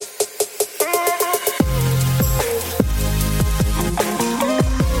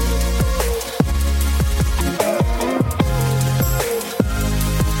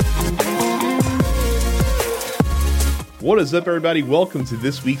What is up, everybody? Welcome to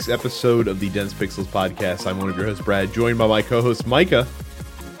this week's episode of the Dense Pixels podcast. I'm one of your hosts, Brad, joined by my co-hosts, Micah.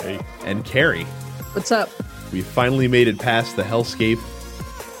 Hey. And Carrie. What's up? We finally made it past the hellscape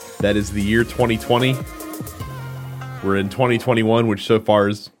that is the year 2020. We're in 2021, which so far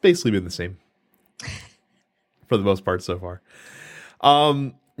has basically been the same. For the most part so far.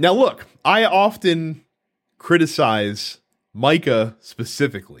 Now, look, I often criticize Micah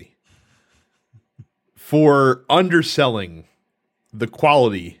specifically for underselling the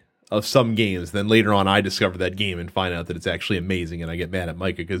quality of some games. Then later on, I discover that game and find out that it's actually amazing, and I get mad at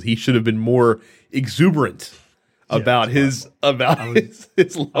Micah because he should have been more exuberant about his love. I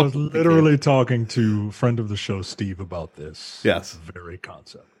was literally talking to a friend of the show, Steve, about this. Yes, very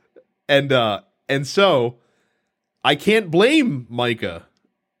concept. And so I can't blame Micah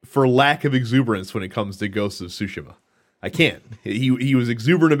for lack of exuberance when it comes to Ghost of Tsushima. I can't. He was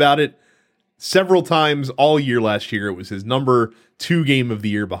exuberant about it several times all year last year. It was his number 2 game of the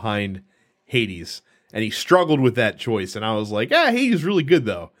year behind Hades. And he struggled with that choice. And I was like, Hades is really good,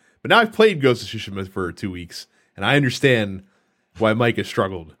 though. But now I've played Ghost of Tsushima for 2 weeks. And I understand why Micah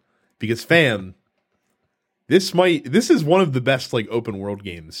struggled. Because, fam, this is one of the best open world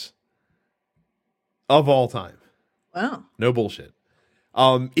games of all time. Wow. No bullshit.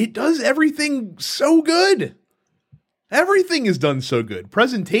 It does everything so good. Everything is done so good.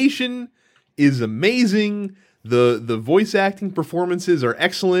 Presentation is amazing. The voice acting performances are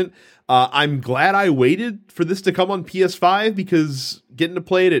excellent. I'm glad I waited for this to come on PS5 because getting to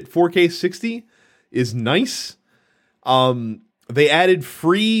play it at 4K 60 is nice. They added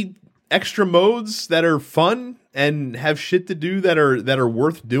free extra modes that are fun and have shit to do that are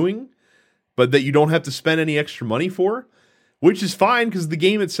worth doing, but that you don't have to spend any extra money for, which is fine because the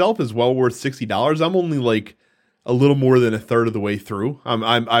game itself is well worth $60. I'm only a little more than a third of the way through.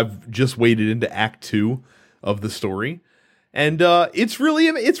 I've just waded into Act 2 of the story, and it's really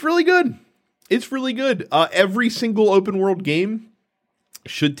good. It's really good. Every single open world game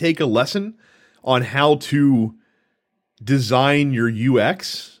should take a lesson on how to design your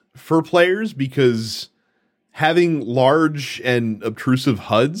UX for players, because having large and obtrusive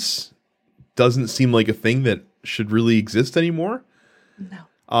HUDs doesn't seem like a thing that should really exist anymore.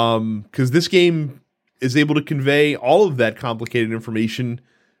 No. Because this game is able to convey all of that complicated information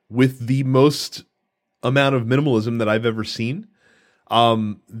with the most amount of minimalism that I've ever seen.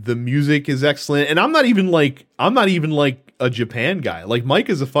 The music is excellent, and I'm not even like a Japan guy. Mike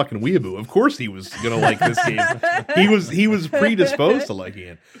is a fucking weeaboo. Of course he was gonna like this game. He was predisposed to liking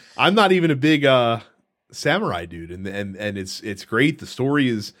it. I'm not even a big samurai dude, and it's great. The story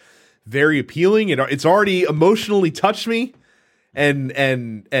is very appealing. It's already emotionally touched me.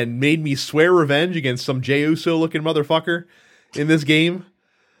 And made me swear revenge against some Jey Uso looking motherfucker in this game.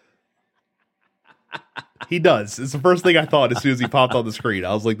 He does. It's the first thing I thought as soon as he popped on the screen.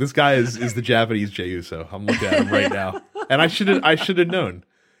 I was like, this guy is the Japanese Jey Uso. I'm looking at him right now. And I should have known.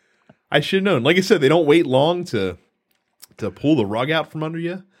 Like I said, they don't wait long to pull the rug out from under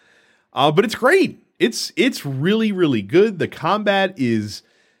you. But it's great. It's really, really good. The combat is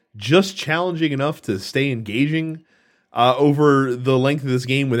just challenging enough to stay engaging over the length of this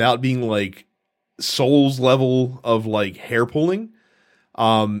game without being Souls level of hair pulling.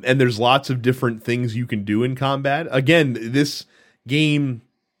 And there's lots of different things you can do in combat. Again, this game,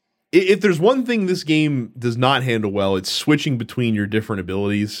 if there's one thing this game does not handle well, it's switching between your different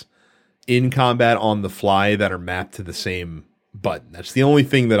abilities in combat on the fly that are mapped to the same button. That's the only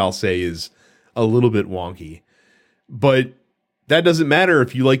thing that I'll say is a little bit wonky. But that doesn't matter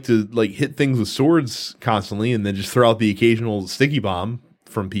if you like to hit things with swords constantly and then just throw out the occasional sticky bomb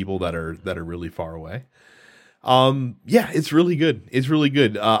from people that are really far away. It's really good. It's really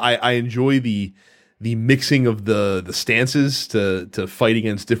good. I enjoy the mixing of the stances to fight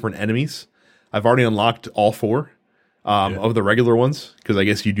against different enemies. I've already unlocked all 4 of the regular ones, because I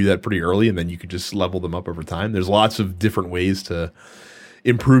guess you do that pretty early and then you could just level them up over time. There's lots of different ways to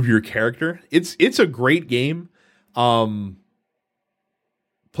improve your character. It's a great game.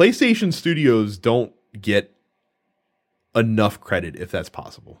 PlayStation Studios don't get enough credit, if that's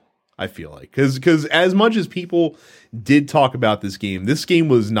possible, I feel like. Because as much as people did talk about this game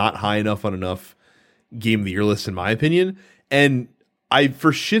was not high enough on enough Game of the Year lists, in my opinion. And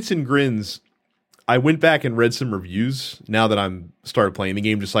for shits and grins, I went back and read some reviews now that I'm started playing the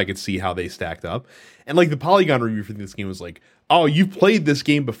game, just so I could see how they stacked up. And the Polygon review for this game was like, oh, you've played this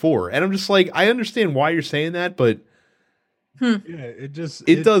game before. And I'm just like, I understand why you're saying that, but yeah, it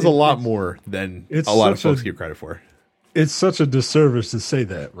does a lot more than a lot of folks give credit for. It's such a disservice to say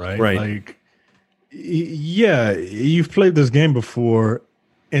that, right? Right. Yeah, you've played this game before,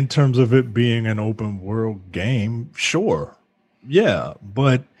 in terms of it being an open world game, sure. Yeah,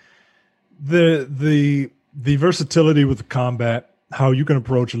 but the versatility with the combat, how you can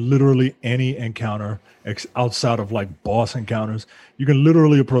approach literally any encounter outside of like boss encounters, you can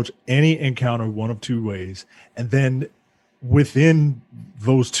literally approach any encounter one of two ways, and then within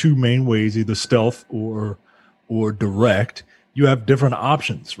those two main ways, either stealth or direct, you have different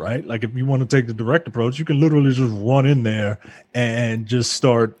options, right? Like if you want to take the direct approach, you can literally just run in there and just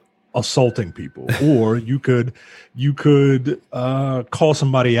start assaulting people, or you could call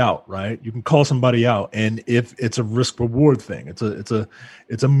somebody out, right? You can call somebody out, and if it's a risk reward thing, it's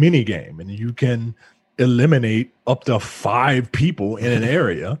a mini game, and you can eliminate up to 5 people in an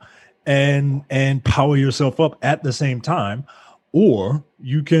area and power yourself up at the same time, or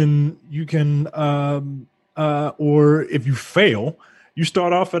you can or if you fail, you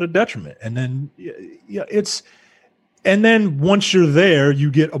start off at a detriment, and then and then once you're there, you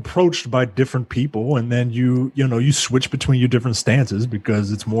get approached by different people, and then you switch between your different stances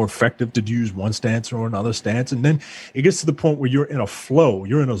because it's more effective to use one stance or another stance, and then it gets to the point where you're in a flow,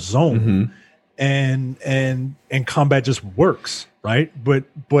 you're in a zone, and combat just works, right? But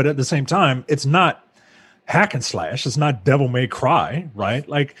at the same time, it's not hack and slash, it's not Devil May Cry, right?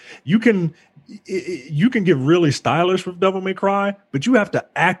 Like you can get really stylish with Devil May Cry, but you have to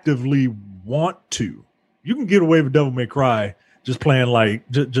actively want to. You can get away with Devil May Cry just playing like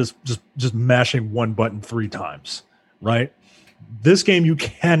just mashing one button 3 times, right? This game, you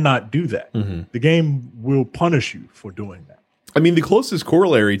cannot do that. The game will punish you for doing that. I mean, the closest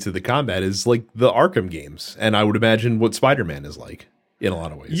corollary to the combat is like the Arkham games, and I would imagine what Spider-Man is like in a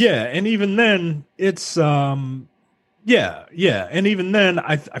lot of ways. Yeah, and even then, it's and even then,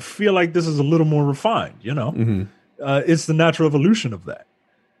 I feel like this is a little more refined. It's the natural evolution of that.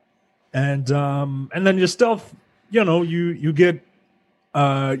 And then your stealth, you get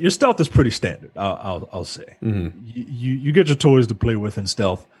your stealth is pretty standard. I'll say you get your toys to play with in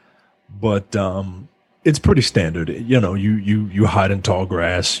stealth, but it's pretty standard. You hide in tall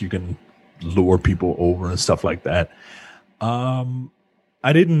grass, you can lure people over and stuff like that. The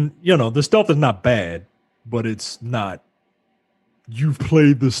stealth is not bad, but it's not. You've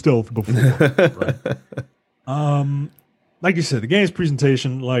played the stealth before, right? Like you said, the game's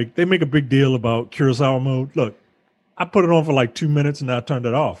presentation, like they make a big deal about Kurosawa mode. Look, I put it on for like 2 minutes and I turned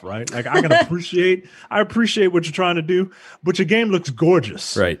it off, right? Like I appreciate what you're trying to do, but your game looks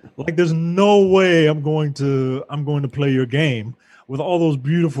gorgeous. Right. Like there's no way I'm going to play your game with all those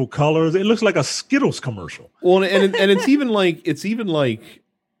beautiful colors. It looks like a Skittles commercial. Well, and it's even like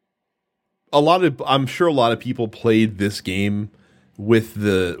I'm sure a lot of people played this game with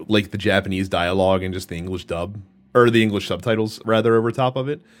the Japanese dialogue and just the English dub. Or the English subtitles, rather, over top of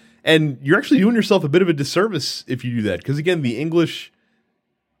it. And you're actually doing yourself a bit of a disservice if you do that. Because, again, the English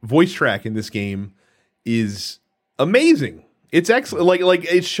voice track in this game is amazing. It's excellent. Like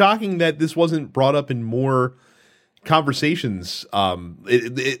it's shocking that this wasn't brought up in more conversations.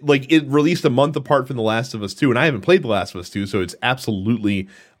 It released a month apart from The Last of Us 2, and I haven't played The Last of Us 2, so it's absolutely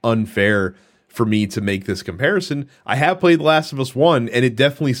unfair for me to make this comparison. I have played The Last of Us 1, and it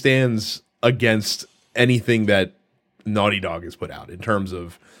definitely stands against anything that Naughty Dog has put out in terms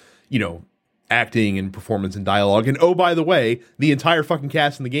of, acting and performance and dialogue. And oh, by the way, the entire fucking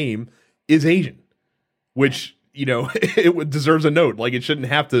cast in the game is Asian, which, it deserves a note. Like it shouldn't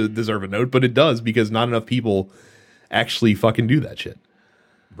have to deserve a note, but it does because not enough people actually fucking do that shit.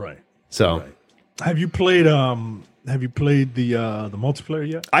 Right. So right. Have you played the multiplayer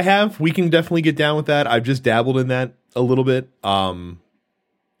yet? I have. We can definitely get down with that. I've just dabbled in that a little bit.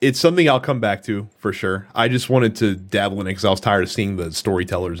 It's something I'll come back to for sure. I just wanted to dabble in it because I was tired of seeing the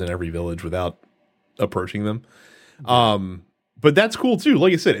storytellers in every village without approaching them. But that's cool too.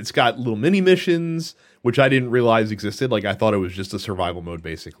 Like I said, it's got little mini missions, which I didn't realize existed. Like I thought it was just a survival mode,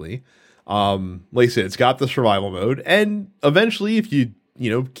 basically. Like I said, it's got the survival mode, and eventually, if you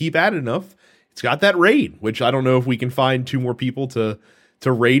keep at it enough, it's got that raid, which I don't know if we can find 2 more people to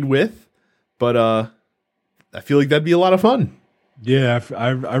raid with, but I feel like that'd be a lot of fun. Yeah,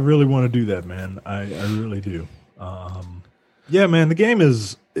 I really want to do that, man. I really do. Yeah, man. The game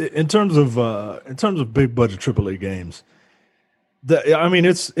is in terms of big budget AAA games.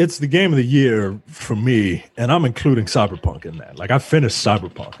 It's the game of the year for me, and I'm including Cyberpunk in that. Like I finished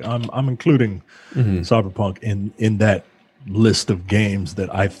Cyberpunk. I'm including Cyberpunk in that list of games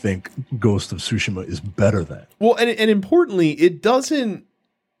that I think Ghost of Tsushima is better than. Well, and importantly, it does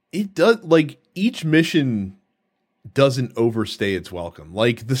like each mission doesn't overstay its welcome.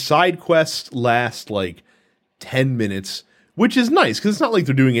 Like the side quests last like 10 minutes, which is nice because it's not like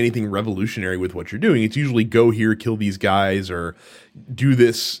they're doing anything revolutionary with what you're doing. It's usually go here, kill these guys, or do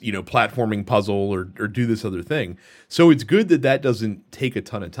this, platforming puzzle, or do this other thing. So it's good that doesn't take a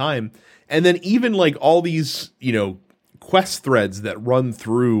ton of time. And then even like all these, quest threads that run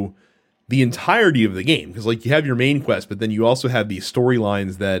through the entirety of the game, because like you have your main quest, but then you also have these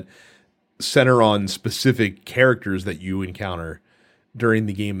storylines that center on specific characters that you encounter during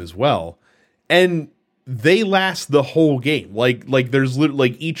the game as well. And they last the whole game. Like there's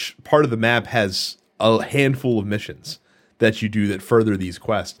like each part of the map has a handful of missions that you do that further these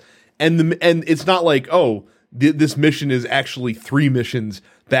quests. And it's not like, this mission is actually 3 missions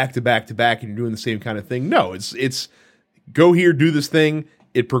back to back to back and you're doing the same kind of thing. No, it's go here, do this thing.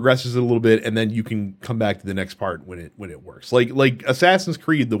 It progresses a little bit, and then you can come back to the next part when it works. Like Assassin's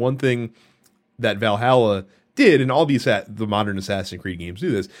Creed, the one thing that Valhalla did, and all the modern Assassin's Creed games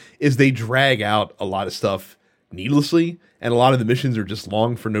do this, is they drag out a lot of stuff needlessly, and a lot of the missions are just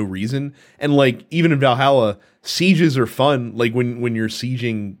long for no reason. And like even in Valhalla, sieges are fun, like when you're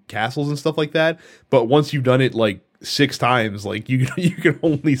sieging castles and stuff like that. But once you've done it like 6 times, like you can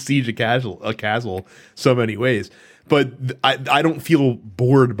only siege a castle so many ways. But I don't feel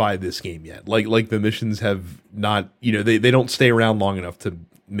bored by this game yet. Like the missions have not, they don't stay around long enough to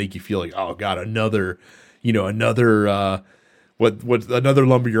make you feel like, oh god, another lumberyard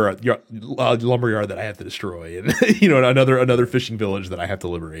that I have to destroy, and another fishing village that I have to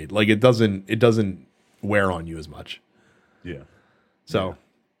liberate. Like it doesn't wear on you as much. Yeah. So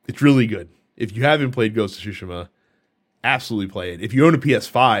it's really good. If you haven't played Ghost of Tsushima, absolutely play it. If you own a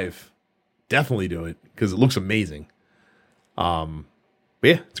PS5, definitely do it because it looks amazing. But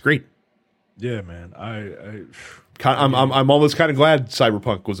yeah, it's great. Yeah, man. I'm almost kind of glad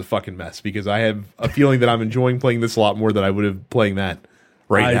Cyberpunk was a fucking mess because I have a feeling that I'm enjoying playing this a lot more than I would have playing that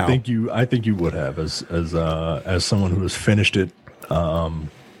now. I think you would have as someone who has finished it.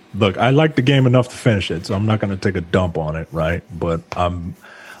 Look, I like the game enough to finish it, so I'm not going to take a dump on it, right? But I'm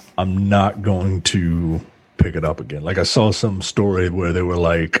not going to pick it up again. Like I saw some story where they were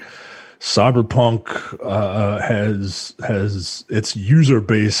like, Cyberpunk has its user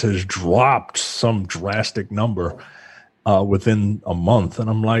base has dropped some drastic number within a month,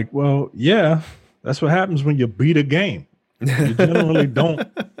 and I'm like, well, yeah, that's what happens when you beat a game. You generally don't,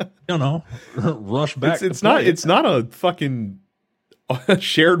 rush back. It's not a fucking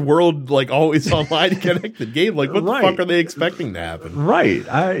shared world like always online connected game. Like what the fuck are they expecting to happen? Right.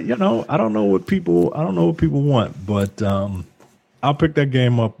 I don't know what people want, but I'll pick that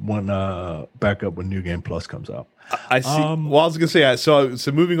game up back up when New Game Plus comes out. I see. I was gonna say. So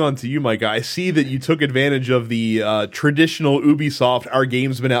moving on to you, Mike. I see that you took advantage of the traditional Ubisoft. Our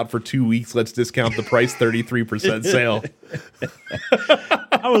game's been out for 2 weeks. Let's discount the price 33% sale.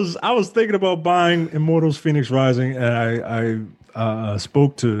 I was thinking about buying Immortals: Phoenix Rising, and I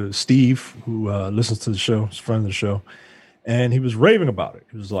spoke to Steve, who listens to the show, he's a friend of the show, and he was raving about it.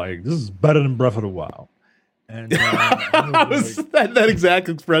 He was like, "This is better than Breath of the Wild." And that exact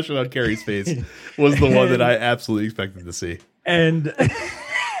expression on Carrie's face was the one that I absolutely expected to see. And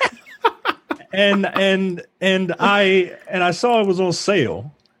I saw it was on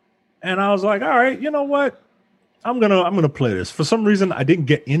sale, and I was like, all right, you know what? I'm gonna play this. For some reason, I didn't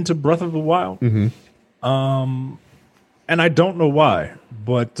get into Breath of the Wild, and I don't know why,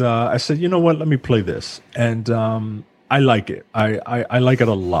 but I said, you know what? Let me play this, and I like it. I like it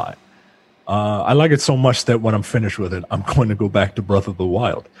a lot. I like it so much that when I'm finished with it, I'm going to go back to Breath of the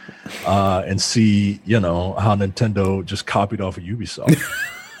Wild and see, how Nintendo just copied off of Ubisoft.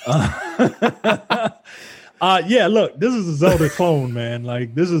 Yeah, look, this is a Zelda clone, man.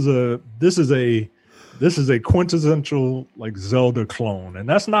 Like this is a quintessential like Zelda clone, and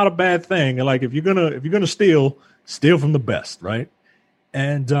that's not a bad thing. And like if you're gonna steal from the best, right?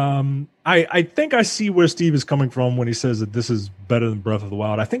 And I think I see where Steve is coming from when he says that this is better than Breath of the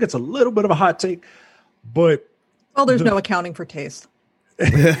Wild. I think it's a little bit of a hot take, but there's no accounting for taste.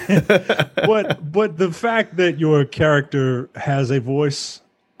 but the fact that your character has a voice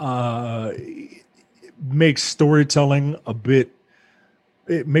makes storytelling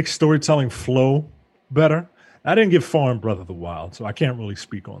flow better. I didn't get far in Breath of the Wild, so I can't really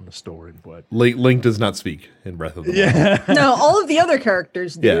speak on the story. But Link does not speak in Breath of the Wild. No, all of the other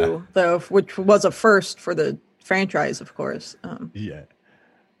characters do, though, which was a first for the franchise, of course. Yeah,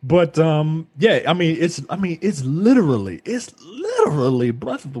 but I mean, it's literally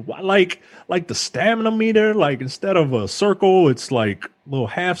Breath of the Wild. Like the stamina meter, like instead of a circle, it's like little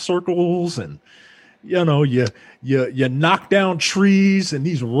half circles, and you knock down trees and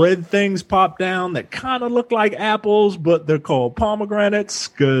these red things pop down that kind of look like apples, but they're called pomegranates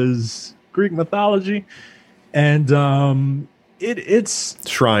because Greek mythology. And it's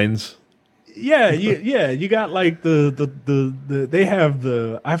Shrines. yeah, you got like the they have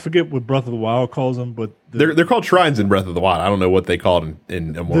the, I forget what Breath of the Wild calls them, but They're called shrines in Breath of the Wild. I don't know what they call it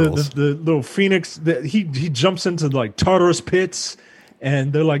in Immortals. the little phoenix that he jumps into like Tartarus pits,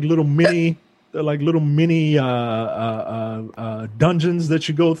 and they're like little mini dungeons that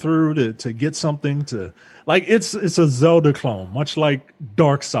you go through to get something to, like, it's a Zelda clone, much like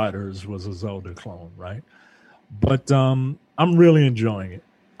Darksiders was a Zelda clone, right? But I'm really enjoying it.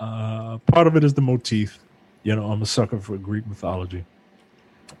 Part of it is the motif. I'm a sucker for Greek mythology,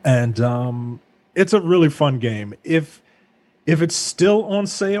 and it's a really fun game. If it's still on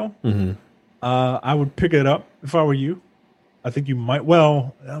sale, I would pick it up if I were you. I think you might.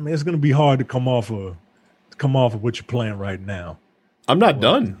 Well, I mean, it's going to be hard to come off of what you're playing right now. I'm not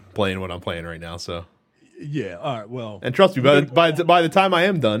done playing what I'm playing right now, so yeah. All right. Well, and trust me, by the time I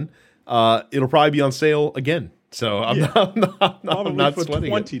am done, it'll probably be on sale again. So I'm not for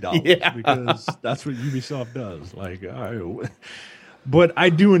sweating $20, Yeah. because that's what Ubisoft does. Like, but I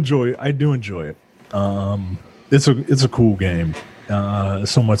do enjoy it. It's a cool game.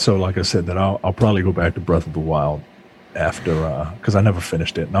 So much so, like I said, that I'll probably go back to Breath of the Wild after, because I never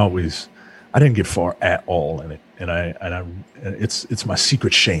finished it, and I didn't get far at all in it, and it's my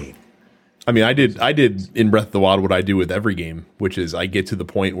secret shame. I mean, I did in Breath of the Wild what I do with every game, which is I get to the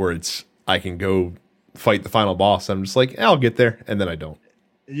point where I can go fight the final boss. I'm just like, I'll get there, and then I don't.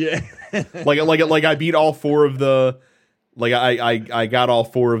 Yeah, like I beat all four of the, like I got all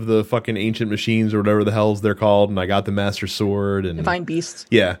four of the fucking ancient machines or whatever the hell's they're called, and I got the Master Sword and Divine Beasts.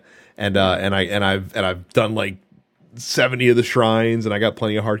 Yeah, and I've done like 70 of the shrines, and I got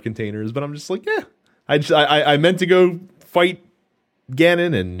plenty of heart containers, but I'm just like, yeah, I meant to go fight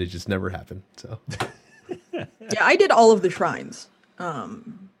Ganon, and it just never happened. So Yeah, I did all of the shrines.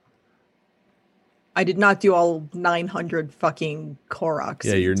 I did not do all 900 fucking Korok.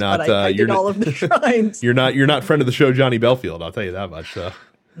 Yeah, you're not. I did all of the shrines. You're not friend of the show, Johnny Belfield. I'll tell you that much. So.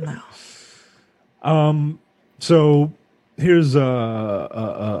 No. So here's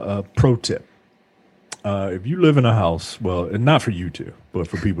a pro tip. If you live in a house, well, and not for you two, but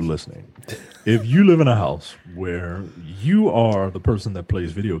for people listening, if you live in a house where you are the person that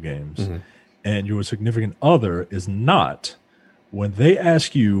plays video games, and your significant other is not, when they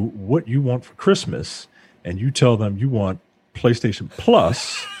ask you what you want for Christmas and you tell them you want PlayStation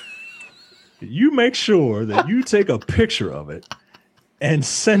Plus, you make sure that you take a picture of it and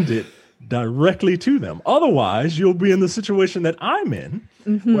send it directly to them. Otherwise, you'll be in the situation that I'm in,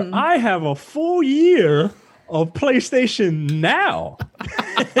 where I have a full year of PlayStation Now.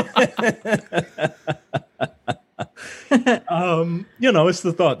 It's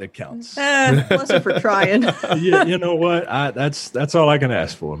the thought that counts. Lesson for trying. You know what? That's all I can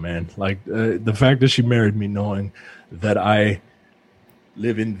ask for, man. Like, the fact that she married me knowing that I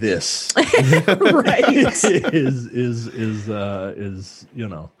live in this Right. is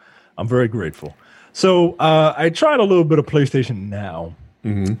I'm very grateful. So I tried a little bit of PlayStation Now.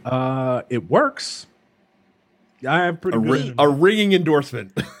 It works. I have pretty good. A ringing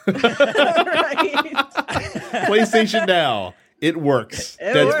endorsement. Right. PlayStation Now. It works.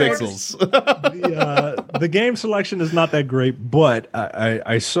 Dead works. Pixels. The game selection is not that great, but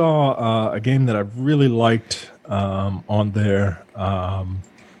I saw a game that I really liked on there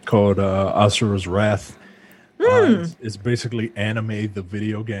called Asura's Wrath. It's basically Anime the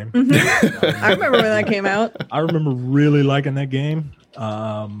video game. I remember when that came out. I remember really liking that game.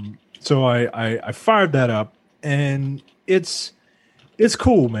 So I fired that up, and it's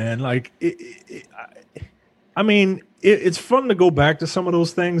cool, man. Like, it's fun to go back to some of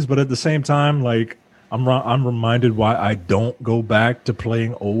those things, but at the same time, like, I'm reminded why I don't go back to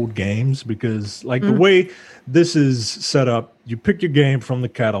playing old games, because like the way this is set up, you pick your game from the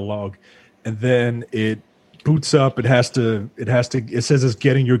catalog, and then it boots up. It says it's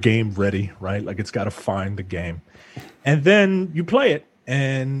getting your game ready, right? Like, it's got to find the game, and then you play it,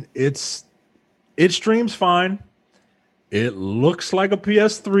 and it streams fine. It looks like a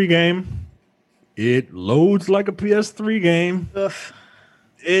PS3 game. It loads like a PS3 game. Ugh.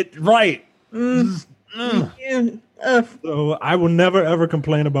 So I will never ever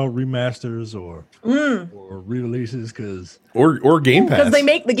complain about remasters or re-releases, because or Game Pass. Because they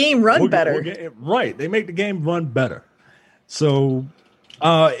make the game run better. Right, they make the game run better. So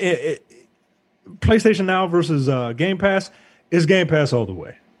PlayStation Now versus Game Pass is Game Pass all the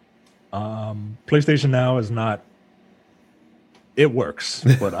way. PlayStation Now is not. It works,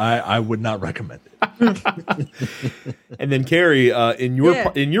 but I would not recommend it. And then Carrie, in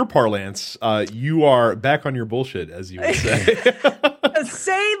your parlance, you are back on your bullshit, as you would say.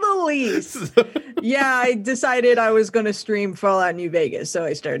 Say the least. Yeah, I decided I was going to stream Fallout New Vegas, so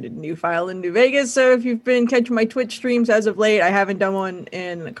I started a new file in New Vegas. So if you've been catching my Twitch streams as of late, I haven't done one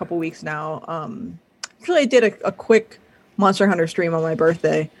in a couple weeks now. Actually, I did a quick Monster Hunter stream on my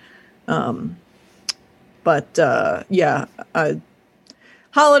birthday.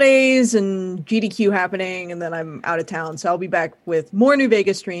 Holidays and GDQ happening, and then I'm out of town, so I'll be back with more New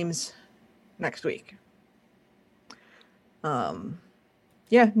Vegas streams next week.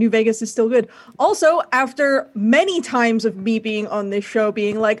 New Vegas is still good. Also, after many times of me being on this show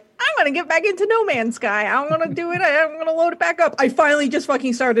being like, I'm going to get back into No Man's Sky. I'm going to do it. I'm going to load it back up. I finally just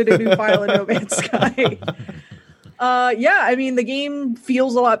fucking started a new file in No Man's Sky. I mean, the game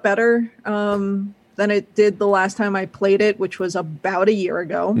feels a lot better than it did the last time I played it, which was about a year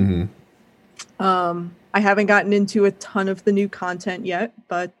ago. Mm-hmm. I haven't gotten into a ton of the new content yet,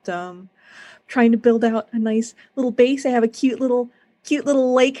 but trying to build out a nice little base. I have a cute little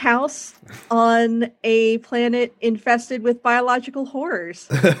lake house on a planet infested with biological horrors.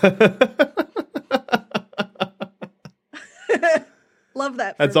 Love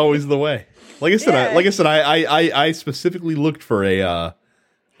that. That's always the way. Like I said, I specifically looked for a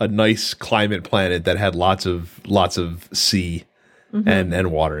nice climate planet that had lots of sea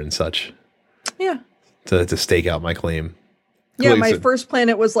and water and such. Yeah. To stake out my claim. Yeah, my first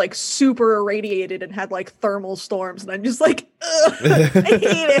planet was like super irradiated and had like thermal storms, and I'm just like, ugh, I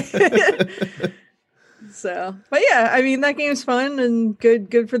hate it. So, but yeah, I mean that game's fun and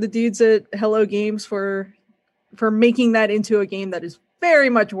good for the dudes at Hello Games for making that into a game that is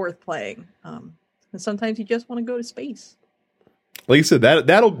very much worth playing. And sometimes you just want to go to space. Like I said,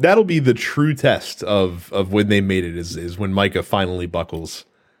 that'll be the true test of when they made it is when Micah finally buckles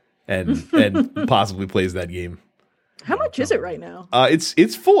and possibly plays that game. How much is it right now?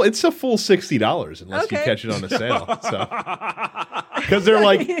 It's full. It's a full $60 unless you catch it on a sale. So, because they're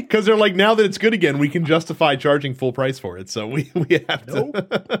like now that it's good again, we can justify charging full price for it. So we have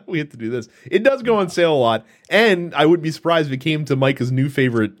to we have to do this. It does go on sale a lot, and I wouldn't be surprised if it came to Micah's new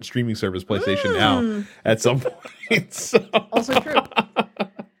favorite streaming service, PlayStation Now, at some point. So. Also true.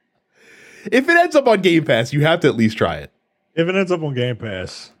 If it ends up on Game Pass, you have to at least try it. If it ends up on Game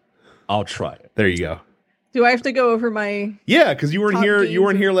Pass, I'll try it. There you go. Do I have to go over my? Yeah, because you weren't here. You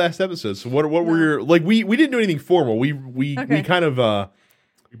weren't here last episode. So what were your like? We didn't do anything formal. We kind of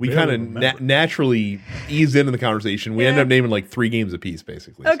naturally eased into the conversation. We ended up naming like 3 games apiece,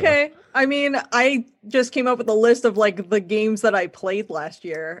 basically. Okay, so. I mean, I just came up with a list of like the games that I played last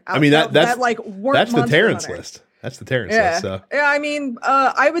year. I mean that's the Terrence Hunter. List. That's the Terrence list. So. Yeah, I mean,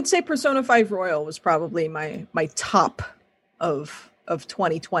 I would say Persona 5 Royal was probably my top of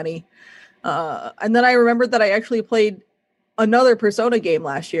 2020. And then I remembered that I actually played another Persona game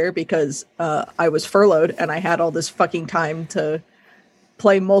last year because I was furloughed and I had all this fucking time to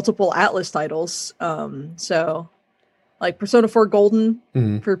play multiple Atlas titles. So like Persona 4 Golden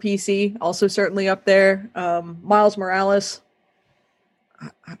for PC, also certainly up there. Miles Morales.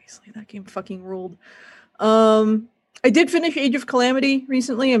 Obviously that game fucking ruled. I did finish Age of Calamity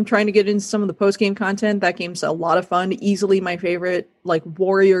recently. I'm trying to get into some of the post-game content. That game's a lot of fun. Easily my favorite, like,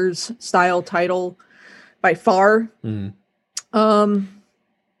 Warriors style title by far. And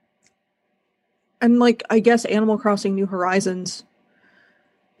like, I guess Animal Crossing New Horizons.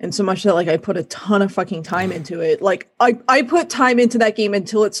 And so much that like I put a ton of fucking time into it. Like I put time into that game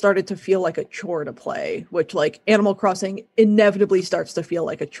until it started to feel like a chore to play, which like Animal Crossing inevitably starts to feel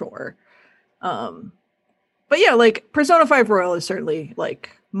like a chore. But yeah, like Persona 5 Royal is certainly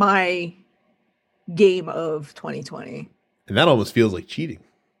like my game of 2020. And that almost feels like cheating.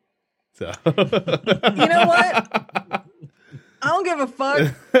 So you know what? I don't give a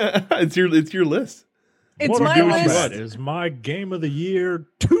fuck. It's your list. It's what my list. What is my game of the year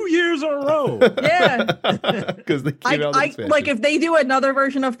 2 years in a row? Yeah. Because they came out like if they do another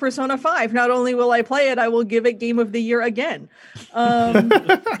version of Persona 5, not only will I play it, I will give it Game of the Year again.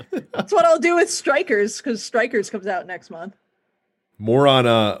 That's what I'll do with Strikers, because Strikers comes out next month. More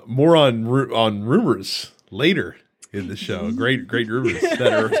on rumors later in the show. Great rumors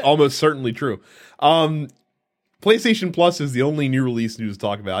that are almost certainly true. PlayStation Plus is the only new release news to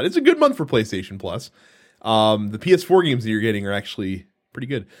talk about. It's a good month for PlayStation Plus. The PS4 games that you're getting are actually pretty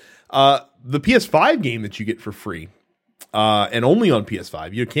good. The PS5 game that you get for free, and only on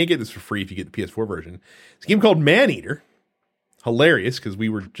PS5, you can't get this for free if you get the PS4 version. It's a game called Maneater. Hilarious, because we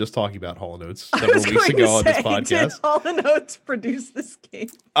were just talking about Hall & Notes several weeks ago on this podcast. Did Hall & Notes produce this game?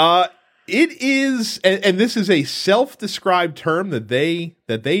 It is, and this is a self-described term that they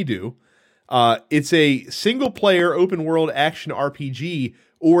do. It's a single-player open-world action RPG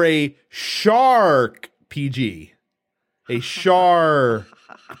or a shark PG. A shark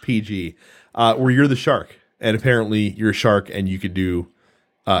PG, where you're the shark, and apparently you're a shark, and you could do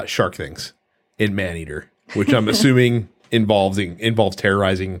shark things in Maneater, which I'm assuming involves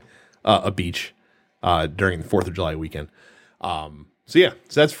terrorizing a beach during the 4th of July weekend. So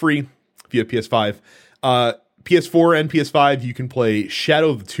that's free if you have PS5. PS4 and PS5, you can play Shadow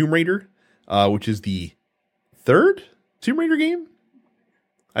of the Tomb Raider, which is the 3rd Tomb Raider game.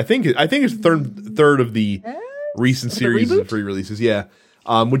 I think it's third of the recent series of free releases. Yeah,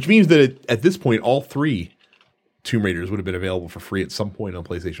 which means that at this point, all 3 Tomb Raiders would have been available for free at some point on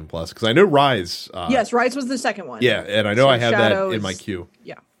PlayStation Plus. Because I know Rise. Yes, Rise was the second one. Yeah, and I know I have that in my queue.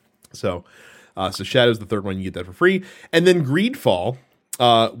 Yeah. So Shadow's the 3rd one. You get that for free, and then Greedfall,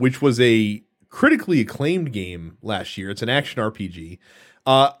 which was a critically acclaimed game last year. It's an action RPG.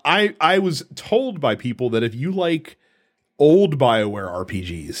 I was told by people that if you like old BioWare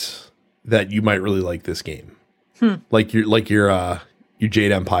RPGs, that you might really like this game. Like your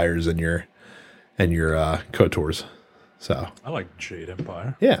Jade Empires and your KOTORs. So I like Jade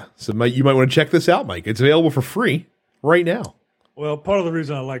Empire. Yeah, so you might want to check this out, Mike. It's available for free right now. Well, part of the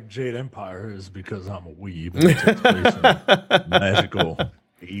reason I like Jade Empire is because I'm a weeb and it takes place in a magical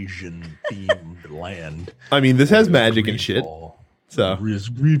Asian themed land. I mean, this has magic and shit. So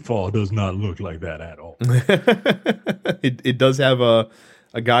Greedfall does not look like that at all. It does have a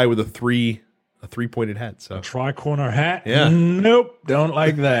guy with a three-pointed hat. So a tri-corner hat? Yeah. Nope. Don't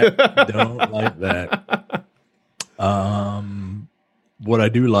like that. Don't like that. What I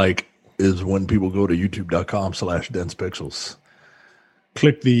do like is when people go to youtube.com/densepixels.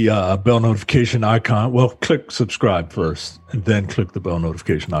 Click the bell notification icon. Well, click subscribe first, and then click the bell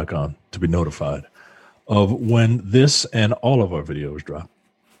notification icon to be notified of when this and all of our videos drop.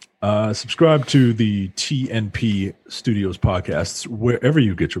 Subscribe to the TNP Studios podcasts wherever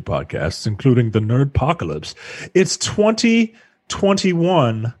you get your podcasts, including the Nerdpocalypse. It's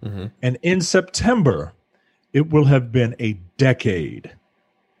 2021, and in September, it will have been a decade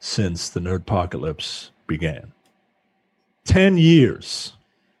since the Nerdpocalypse began. 10 years.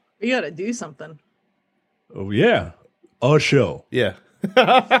 You got to do something. Oh, yeah. A show. Yeah.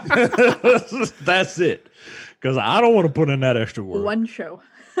 That's it. Because I don't want to put in that extra work. One show.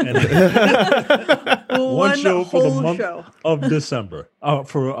 One show for the month of December.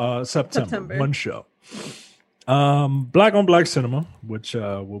 For September. One show. Black on Black Cinema, which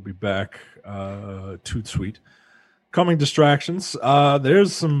will be back. Toot sweet. Coming Distractions.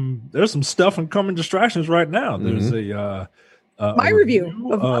 There's some stuff in Coming Distractions right now. There's my review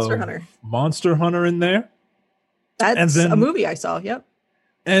of Monster Hunter. Monster Hunter in there. That's a movie I saw. Yep.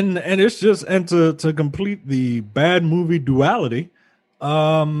 And it's just to complete the bad movie duality.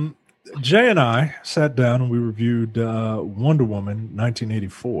 Jay and I sat down and we reviewed Wonder Woman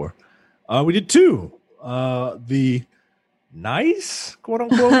 1984. We did 2. The nice, quote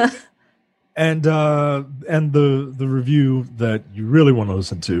unquote, and the review that you really want to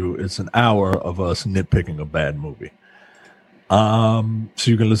listen to. It's an hour of us nitpicking a bad movie. So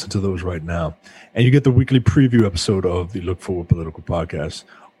you can listen to those right now, and you get the weekly preview episode of the Look Forward Political Podcast,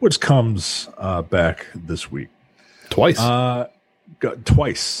 which comes back this week. Twice.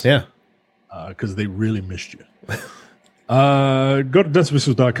 Twice. Yeah. Because they really missed you. Go to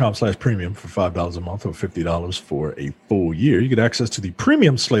densepixels.com/premium for $5 a month or $50 for a full year. You get access to the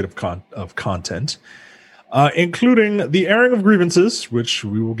premium slate of content, including the airing of grievances, which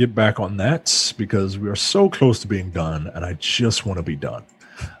we will get back on that because we are so close to being done, and I just want to be done.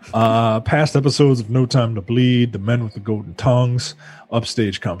 Past episodes of No Time to Bleed, The Men with the Golden Tongues,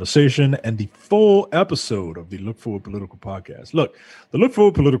 Upstage Conversation, and the full episode of the Look Forward Political Podcast. Look, the Look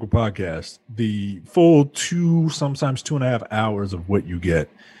Forward Political Podcast, the full 2, sometimes 2.5 hours of what you get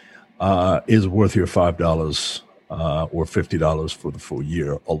is worth your $5 or $50 for the full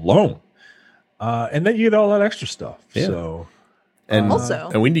year alone. And then you get all that extra stuff. Yeah. So, and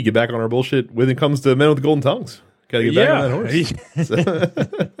we need to get back on our bullshit when it comes to Men with the Golden Tongues. Gotta get back on that horse.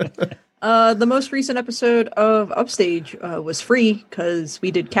 The most recent episode of Upstage was free because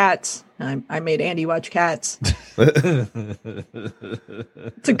we did Cats. I made Andy watch Cats. It's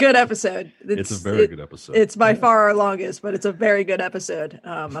a good episode. It's a very good episode. It's by far our longest, but it's a very good episode.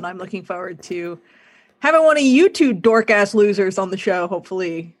 And I'm looking forward to having one of you two dork-ass losers on the show,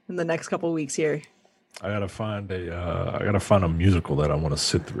 hopefully, in the next couple of weeks here. I gotta find a musical that I want to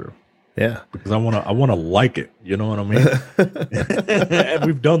sit through. Yeah, because I want to like it. You know what I mean? And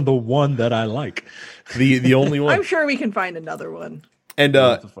we've done the one that I like, the only one. I'm sure we can find another one. And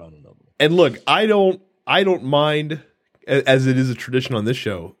and look, I don't mind, as it is a tradition on this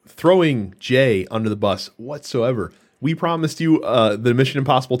show, throwing Jay under the bus whatsoever. We promised you the Mission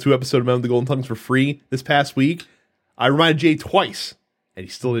Impossible 2 episode of Men with the Golden Tongues for free this past week. I reminded Jay twice, and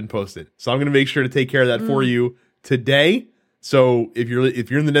he still didn't post it. So I'm going to make sure to take care of that for you today. So if you're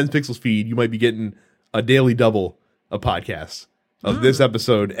in the Nens Pixels feed, you might be getting a daily double of podcasts of this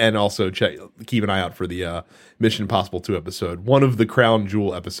episode, and also keep an eye out for the Mission Impossible 2 episode, one of the crown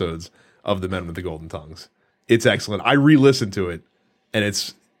jewel episodes of The Men with the Golden Tongues. It's excellent. I re-listened to it, and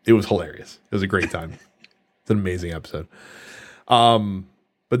it was hilarious. It was a great time. It's an amazing episode.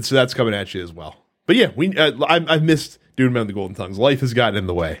 But so that's coming at you as well. But yeah, I've missed doing Men with the Golden Tongues. Life has gotten in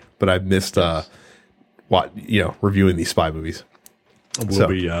the way, but I've missed reviewing these spy movies.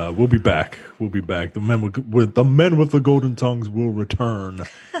 We'll be back. We'll be back. The men with the Golden Tongues will return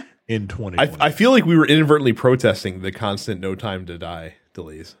in 2020. I feel like we were inadvertently protesting the constant No Time to Die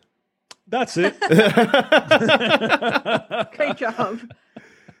delays. That's it. Great job.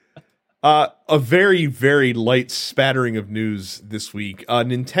 A very, very light spattering of news this week.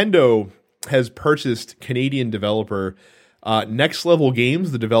 Nintendo has purchased Canadian developer Next Level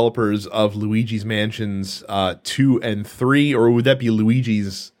Games, the developers of Luigi's Mansions 2 and 3, or would that be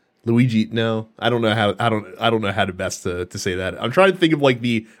Luigi? No, I don't know how. I don't know how to best to say that. I'm trying to think of like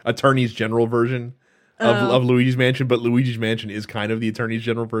the Attorney's General version of Luigi's Mansion, but Luigi's Mansion is kind of the Attorney's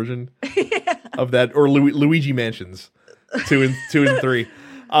General version of that, or Luigi Mansions 2 and 3.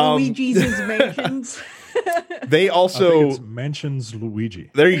 Luigi's Mansions. They also I think it's Mansions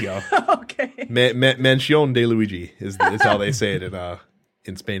Luigi. There you go. Okay. Mansion de Luigi is how they say it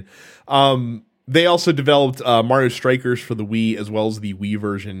in Spain. They also developed Mario Strikers for the Wii, as well as the Wii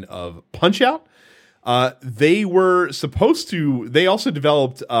version of Punch Out. They also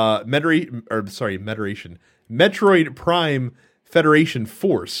developed Metroid Prime Federation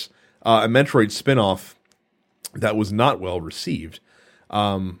Force, a Metroid spinoff that was not well received.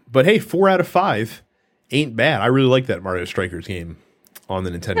 But hey, 4 out of 5 ain't bad. I really like that Mario Strikers game on the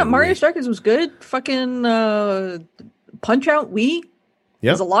Nintendo Wii. Mario Strikers was good. Fucking Punch Out Wii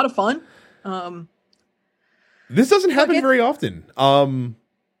was a lot of fun. This doesn't happen very often.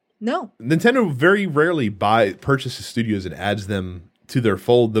 No. Nintendo very rarely purchases studios and adds them to their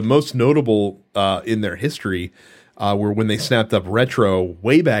fold. The most notable in their history were when they snapped up Retro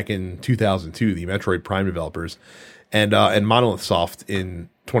way back in 2002, the Metroid Prime developers, and Monolith Soft in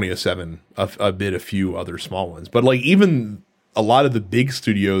 2007, a few other small ones. But like even a lot of the big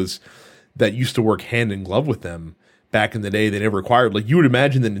studios that used to work hand in glove with them back in the day, they never acquired. Like you would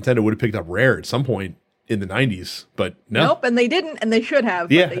imagine that Nintendo would have picked up Rare at some point in the 90s, but no. Nope, and they didn't, and they should have,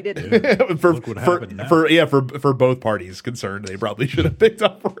 but they didn't. for both parties concerned, they probably should have picked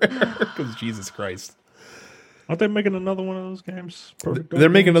up Rare, because Jesus Christ. Aren't they making another one of those games? They're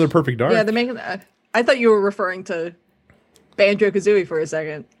making another Perfect Dark. Yeah, they're making I thought you were referring to Banjo-Kazooie for a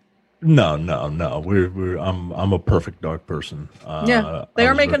second. No. I'm a Perfect Dark person. They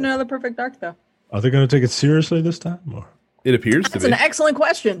are making another Perfect Dark, though. Are they going to take it seriously this time? Or? It appears to be. That's an excellent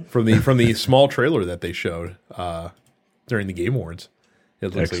question. From the small trailer that they showed during the Game Awards,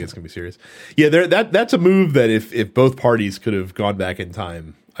 it looks like it's going to be serious. Yeah, that's a move that if both parties could have gone back in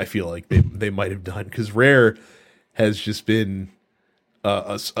time, I feel like they might have done, because Rare has just been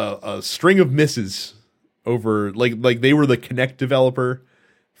a string of misses over like they were the Kinect developer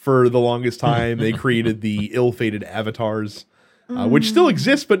for the longest time. They created the ill-fated avatars, which still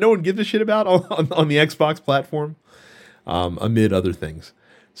exists, but no one gives a shit about on the Xbox platform, amid other things.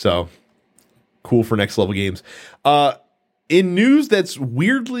 So cool for Next Level Games. In news that's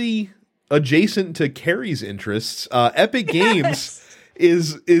weirdly adjacent to Carrie's interests, Epic Games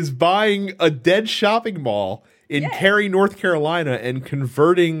is buying a dead shopping mall in Cary, North Carolina, and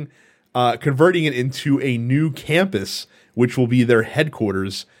converting it into a new campus, which will be their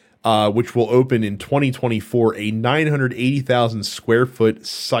headquarters, which will open in 2024, a 980,000 square foot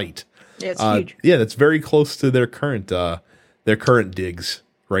site. Yeah, it's huge. Yeah, that's very close to their current digs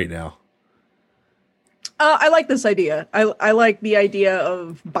right now. I like this idea. I like the idea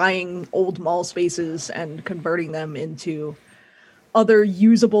of buying old mall spaces and converting them into other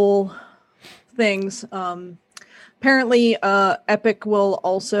usable things. Apparently, Epic will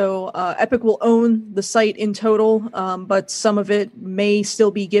own the site in total, but some of it may still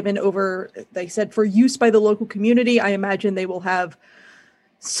be given over, they said, for use by the local community. I imagine they will have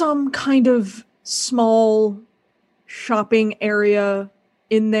some kind of small shopping area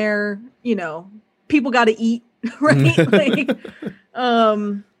in there. You know, people got to eat, right?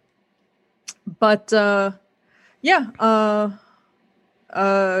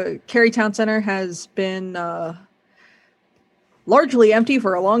 Cary Town Center has been largely empty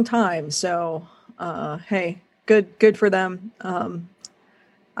for a long time, so hey, good for them.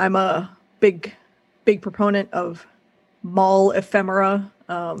 I'm a big proponent of mall ephemera.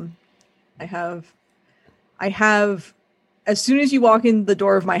 I have as soon as you walk in the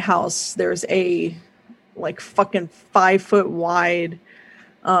door of my house, there's a like fucking 5-foot wide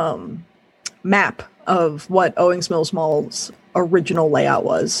map of what Owings Mills Mall's original layout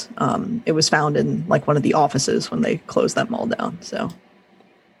was. It was found in like one of the offices when they closed that mall down. So,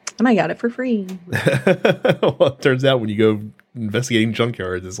 and I got it for free. Well, it turns out when you go investigating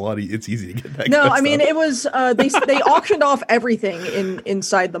junkyards, it's easy to get that. No, kind of I mean stuff. it was they auctioned off everything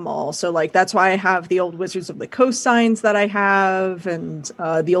inside the mall. So like that's why I have the old Wizards of the Coast signs that I have, and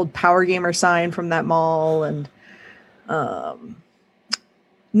the old Power Gamer sign from that mall, and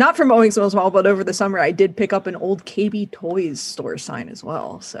not from Owings Mills Mall, but over the summer I did pick up an old KB Toys store sign as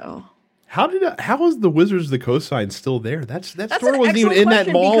well. So How is the Wizards of the Coast sign still there? That that's store an wasn't even excellent in that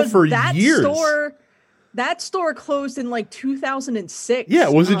question, mall because for that years. That store closed in like 2006. Yeah,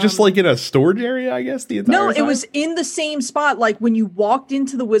 was it just like in a storage area, I guess, the entire No, it time? was in the same spot. Like when you walked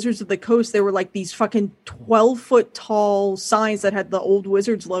into the Wizards of the Coast, there were like these fucking 12-foot tall signs that had the old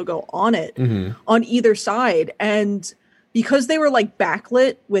Wizards logo on it on either side. And because they were like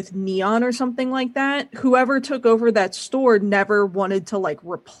backlit with neon or something like that, whoever took over that store never wanted to like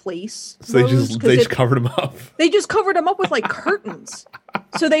replace So those, they just covered them up. they just covered them up with like curtains.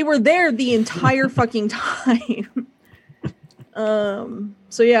 So they were there the entire fucking time.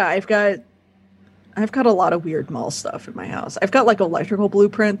 So yeah, I've got a lot of weird mall stuff in my house. I've got like electrical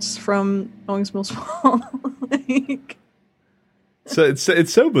blueprints from Owings Mills Mall. Like, So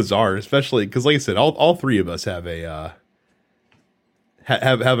it's so bizarre, especially because, like I said, all three of us have a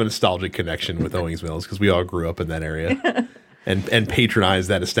have a nostalgic connection with Owings Mills because we all grew up in that area and patronized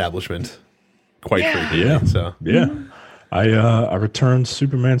that establishment quite frequently. Yeah. So Yeah. I returned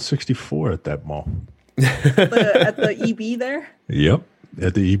Superman 64 at that mall. at the EB there. Yep.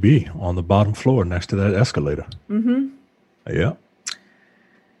 At the EB on the bottom floor next to that escalator. Mm-hmm. Yeah.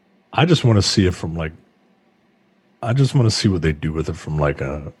 I just want to see it from like, I just want to see what they do with it from like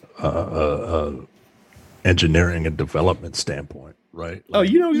a engineering and development standpoint, right? oh,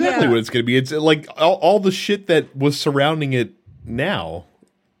 you know exactly Yeah. what it's going to be. It's like all the shit that was surrounding it now.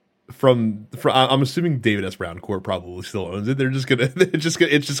 From I'm assuming David S. Brown Corp probably still owns it. It's just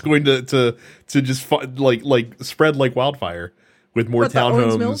going to like spread like wildfire with more What, the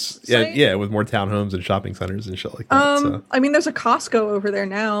Owings townhomes. Mills Yeah, site? yeah, with more townhomes and shopping centers and shit like that. So, I mean, there's a Costco over there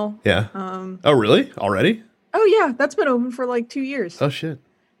now. yeah. Oh, really? Already? Oh yeah, that's been open for like 2 years. Oh shit.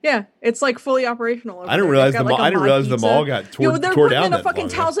 Yeah, it's like fully operational. Over I didn't there. realize They've the got, mall. I didn't a realize the pizza. mall got Yo, tore they're down. putting in a that fucking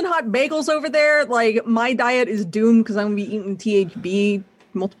long ago. Thousand Hot Bagels over there. Like my diet is doomed because I'm gonna be eating THB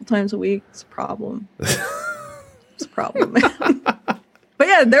multiple times a week. It's a problem. It's a problem, man. But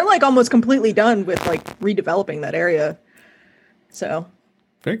yeah, they're like almost completely done with like redeveloping that area. So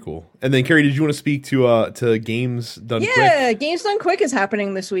Very cool. And then, Carrie, did you want to speak to Games Done Quick? yeah, Games Done Quick is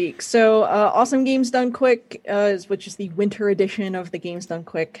happening this week. So Awesome Games Done Quick, which is the winter edition of the Games Done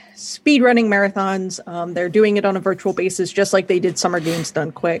Quick speedrunning marathons. They're doing it on a virtual basis, just like they did Summer Games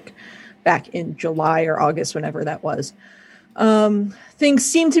Done Quick back in July or August, whenever that was. Things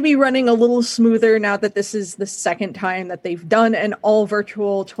seem to be running a little smoother now that this is the second time that they've done an all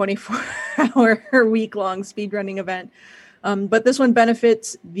virtual 24-hour week-long speedrunning event. But this one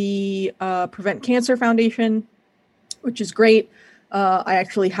benefits the Prevent Cancer Foundation, which is great. I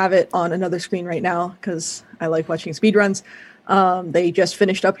actually have it on another screen right now because I like watching speedruns. They just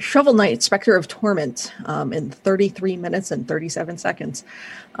finished up Shovel Knight, Spectre of Torment in 33 minutes and 37 seconds.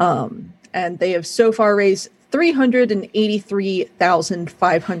 And they have so far raised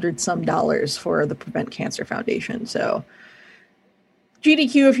 $383,500 some dollars for the Prevent Cancer Foundation. So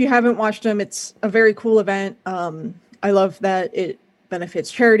GDQ, if you haven't watched them, it's a very cool event. I love that it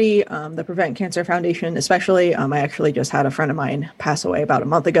benefits charity, the Prevent Cancer Foundation especially. I actually just had a friend of mine pass away about a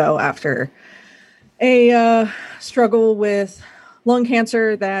month ago after a struggle with lung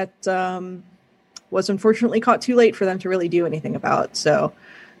cancer that was unfortunately caught too late for them to really do anything about. So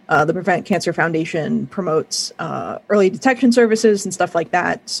the Prevent Cancer Foundation promotes early detection services and stuff like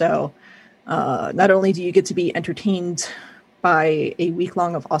that. So not only do you get to be entertained by a week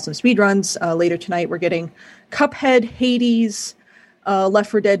long of awesome speedruns, later tonight we're getting Cuphead, Hades, Left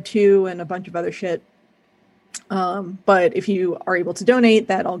 4 Dead 2, and a bunch of other shit. But if you are able to donate,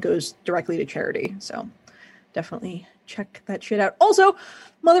 that all goes directly to charity. So definitely check that shit out. Also,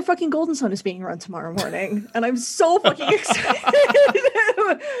 motherfucking Golden Sun is being run tomorrow morning, and I'm so fucking excited.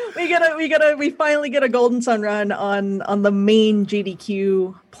 we finally get a Golden Sun run on the main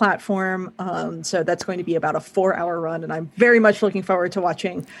GDQ platform. So that's going to be about a 4-hour run, and I'm very much looking forward to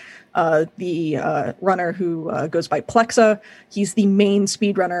watching the runner who goes by Plexa. He's the main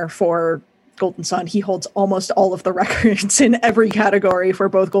speedrunner for Golden Sun. He holds almost all of the records in every category for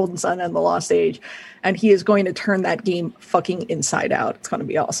both Golden Sun and The Lost Age. And he is going to turn that game fucking inside out. It's going to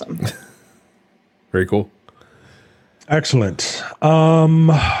be awesome. Very cool. Excellent.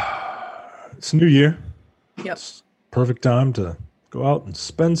 It's a new year. Yep. It's perfect time to go out and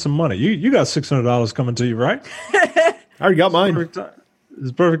spend some money. You got $600 coming to you, right? I already got mine.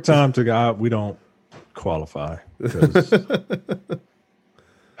 It's perfect time to go out. We don't qualify.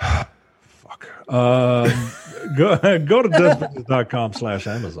 Fuck. Go to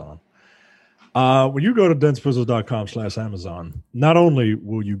densepizzles.com/Amazon. When you go to densepizzles.com/Amazon, not only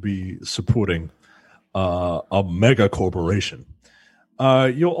will you be supporting a mega corporation,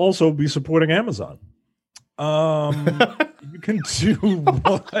 you'll also be supporting Amazon. You can do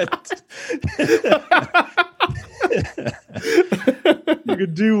what? You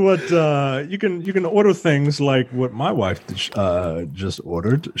can do what? You can order things like what my wife just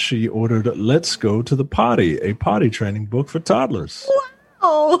ordered. She ordered "Let's Go to the Potty," a potty training book for toddlers.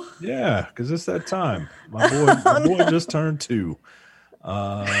 Oh, Yeah, because it's that time. My boy just turned 2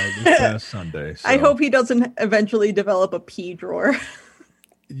 this past Sunday. So. I hope he doesn't eventually develop a pee drawer.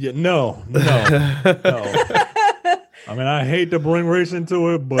 Yeah, no. I mean, I hate to bring race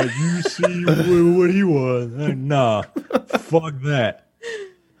into it, but you see what he was. Nah, fuck that.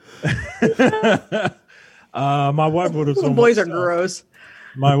 My wife ordered so The much boys are stuff. gross.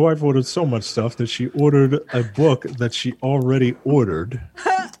 My wife ordered so much stuff that she ordered a book that she already ordered.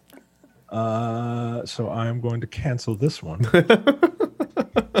 So I am going to cancel this one.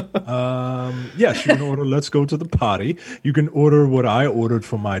 Yes, you can order "Let's Go to the Potty." You can order what I ordered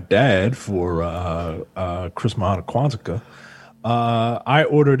for my dad for Christmas and Kwanzaa. I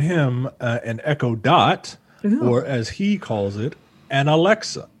ordered him an Echo Dot, or as he calls it, an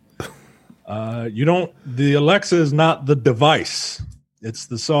Alexa. The Alexa is not the device. It's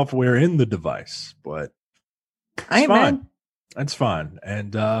the software in the device, but it's fine. It's fine.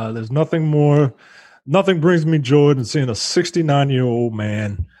 And there's nothing brings me joy than seeing a 69-year-old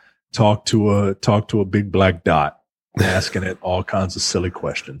man talk to a big black dot, asking it all kinds of silly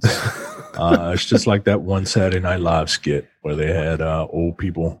questions. It's just like that one Saturday Night Live skit where they had old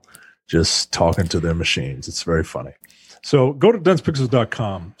people just talking to their machines. It's very funny. So go to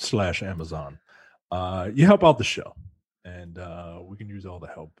densepixels.com/Amazon. You help out the show, and we can use all the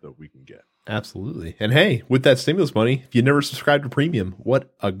help that we can get. Absolutely. And hey, with that stimulus money, if you never subscribed to Premium,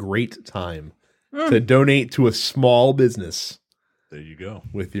 what a great time to donate to a small business. There you go.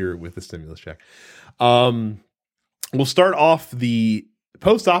 With the stimulus check. We'll start off the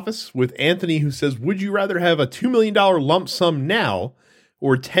post office with Anthony, who says, would you rather have a $2 million lump sum now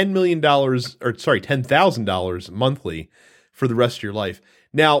or $10,000 monthly for the rest of your life?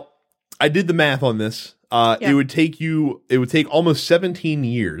 Now, I did the math on this. It would take almost 17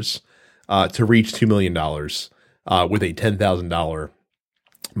 years to reach $2 million with a $10,000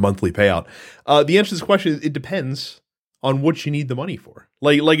 monthly payout. The answer to this question is it depends on what you need the money for.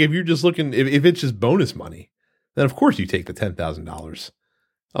 Like if you're just looking, if it's just bonus money, then of course you take the $10,000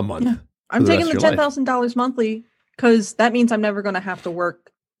 a month. Yeah. I'm taking the $10,000 monthly because that means I'm never going to have to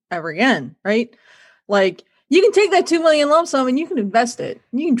work ever again, right? Like you can take that $2 million lump sum and you can invest it.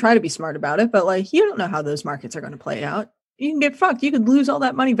 You can try to be smart about it, but like you don't know how those markets are going to play out. You can get fucked. You could lose all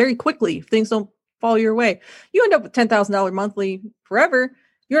that money very quickly if things don't fall your way. You end up with $10,000 monthly forever.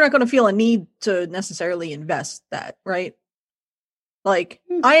 You're not going to feel a need to necessarily invest that, right? Like,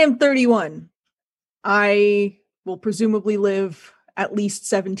 I am 31. I will presumably live at least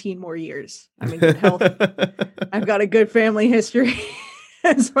 17 more years. I'm in good health. I've got a good family history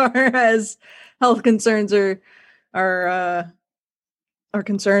as far as health concerns are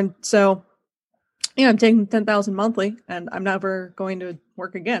concerned. So, yeah, I'm taking 10,000 monthly, and I'm never going to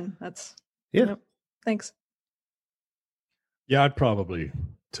work again. That's thanks. Yeah, I'd probably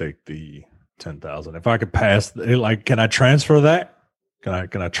take the 10,000 if I could pass. Like, can I transfer that? Can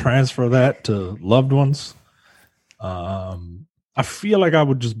I transfer that to loved ones? I feel like I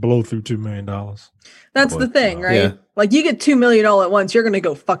would just blow through $2 million. That's the thing, right? Yeah. Like you get $2 million all at once, you're going to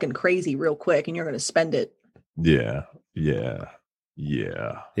go fucking crazy real quick, and you're going to spend it. Yeah.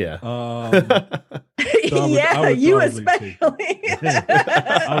 So I would you especially.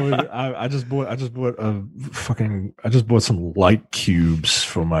 I just bought some light cubes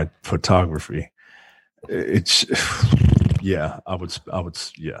for my photography. It's I would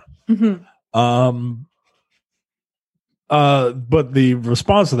Mm-hmm. But the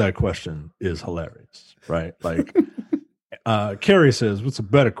response to that question is hilarious, right? Like Carrie says, what's a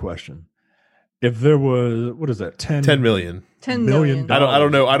better question? if there was, what is that, 10 million. 10 million million. I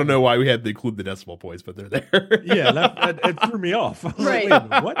don't know why we had to include the decimal points, but they're there. Yeah, it threw me off. I was Right. like, wait a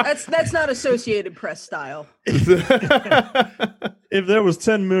minute, what? That's not Associated Press style. If there was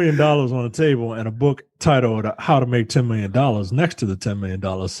 $10 million on the table and a book titled How to Make $10 Million next to the $10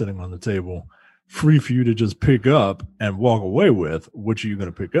 million sitting on the table, free for you to just pick up and walk away with, which are you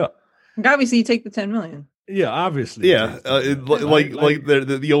going to pick up? Obviously, you take the 10 million. Yeah, obviously. Yeah, like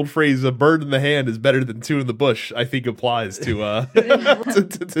the old phrase, "A bird in the hand is better than two in the bush." I think applies to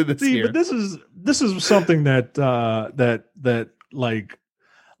to this See, here. but this is something that like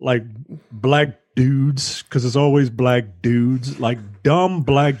black dudes, because it's always black dudes, like dumb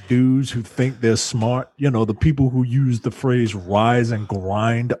black dudes who think they're smart. You know, the people who use the phrase "rise and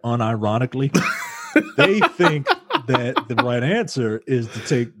grind" unironically. They think that the right answer is to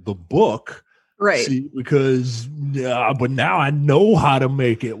take the book. Right. See, because but now I know how to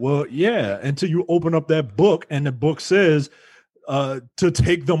make it. Well, yeah, until you open up that book and the book says to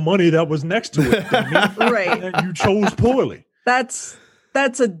take the money that was next to it. Right. And you chose poorly. That's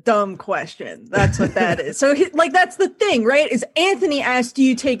a dumb question. That's what that is. So that's the thing, right? Is Anthony asked, do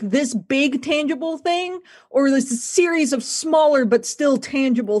you take this big tangible thing or this series of smaller but still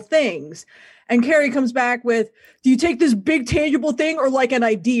tangible things? And Carrie comes back with, do you take this big tangible thing or like an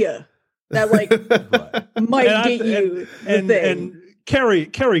idea that might get you the thing? And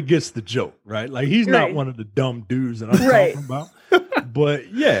Carrie gets the joke, right? Like he's not one of the dumb dudes that I'm talking about.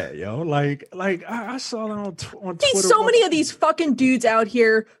 But yeah, like I saw that on Twitter. See, so many of these fucking dudes out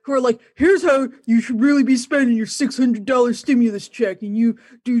here who are like, here's how you should really be spending your $600 stimulus check, and you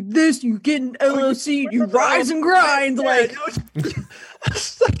do this, you get an LLC, you rise and grind, like.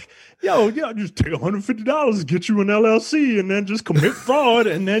 It's like, yo, just take $150, get you an LLC, and then just commit fraud,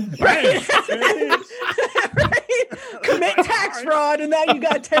 and then bam. Right? Commit tax fraud, and now you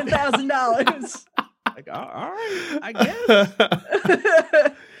got $10,000. Like, all right, I guess.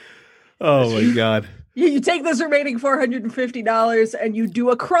 Oh my god! You take this remaining $450 and you do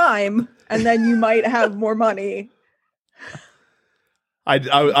a crime, and then you might have more money.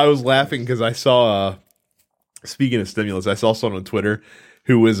 I was laughing because I saw. Speaking of stimulus, I saw someone on Twitter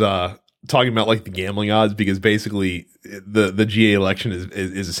who was talking about like the gambling odds, because basically the GA election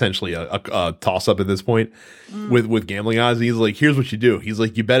is essentially a toss up at this point with gambling odds. And he's like, here's what you do. He's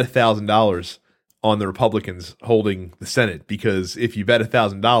like, you bet $1,000 on the Republicans holding the Senate, because if you bet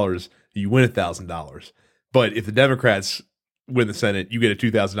 $1,000, you win $1,000. But if the Democrats win the Senate, you get a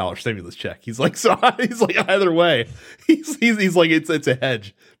 $2,000 stimulus check. He's like, so he's like, either way, he's like, it's a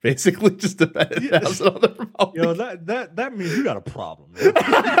hedge, basically, just to bet $1,000 on the Republicans. That means you got a problem.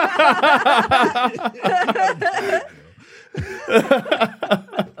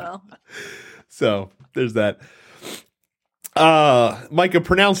 Well, so there's that. Micah,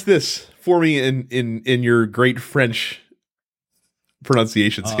 pronounce this for me in your great French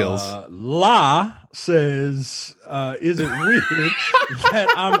pronunciation skills. La says, is it weird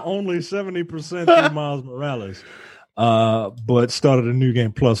that I'm only 70% through Miles Morales, but started a new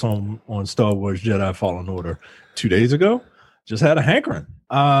game plus on Star Wars Jedi Fallen Order 2 days ago? Just had a hankering.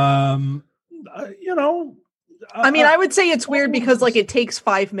 I would say it's weird because like it takes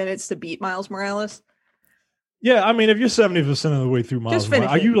 5 minutes to beat Miles Morales. Yeah, I mean, if you're 70% of the way through Miles Morales,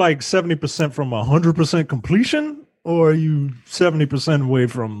 are you like 70% from 100% completion, or are you 70% away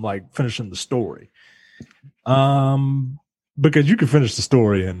from like finishing the story? Because you can finish the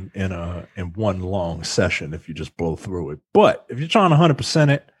story in one long session if you just blow through it. But if you're trying to 100%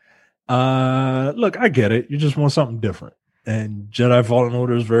 it, look, I get it. You just want something different, and Jedi Fallen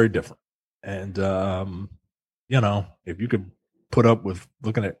Order is very different. And if you could put up with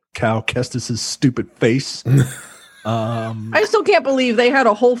looking at Cal Kestis' stupid face. I still can't believe they had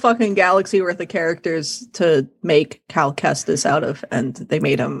a whole fucking galaxy worth of characters to make Cal Kestis out of, and they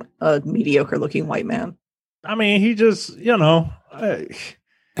made him a mediocre looking white man. I mean, he just,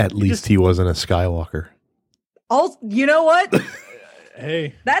 At least he wasn't a Skywalker. You know what?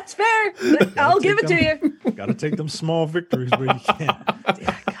 Hey, that's fair. I'll give it to you. Got to take them small victories where you can.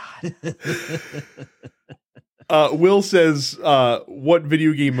 Will says, what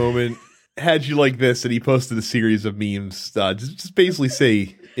video game moment had you like this? And he posted a series of memes. Just basically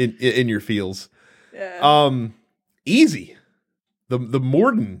say in your feels. Yeah. Easy. The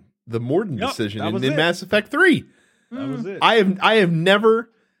Morden decision in Mass Effect 3. That was it. I have never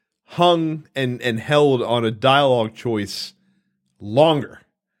hung and held on a dialogue choice longer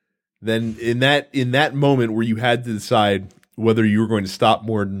than in that moment where you had to decide whether you were going to stop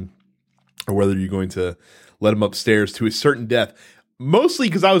Morden or whether you're going to let him upstairs to a certain death. Mostly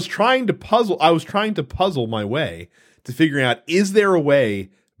because I was trying to puzzle my way to figuring out, is there a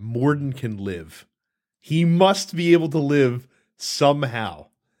way Morden can live. He must be able to live somehow.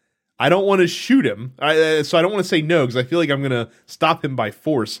 I don't want to shoot him, so I don't want to say no, because I feel like I'm going to stop him by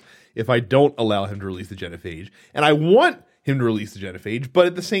force if I don't allow him to release the genophage. And I want him to release the genophage, but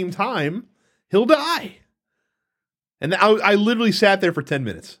at the same time, he'll die. And I literally sat there for 10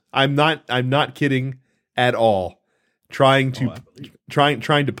 minutes. I'm not kidding at all. Trying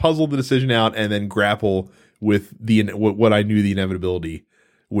to puzzle the decision out and then grapple with what I knew the inevitability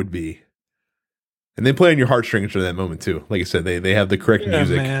would be. And they play on your heartstrings during that moment too. Like I said, they have the correct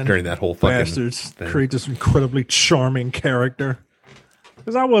music during that whole fucking bastards thing. Create this incredibly charming character.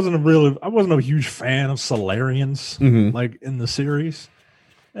 Because I wasn't a huge fan of Solarians like in the series.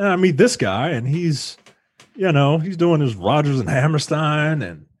 And I meet this guy, and he's doing his Rodgers and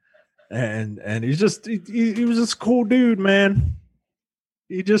Hammerstein, and he's just he was just a cool dude, man.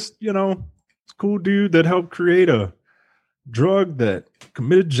 He just it's a cool dude that helped create a drug that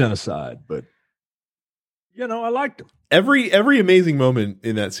committed genocide, but. I liked him. Every amazing moment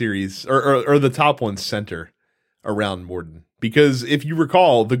in that series, or the top ones, center around Morden. Because if you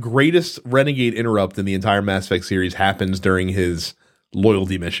recall, the greatest Renegade interrupt in the entire Mass Effect series happens during his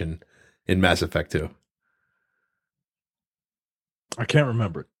loyalty mission in Mass Effect 2. I can't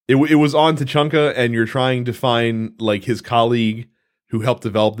remember it. It was on Tuchanka, and you're trying to find like his colleague who helped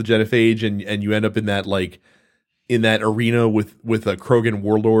develop the genophage, and you end up in that arena with a Krogan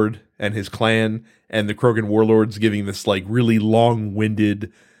warlord and his clan, and the Krogan warlord's giving this like really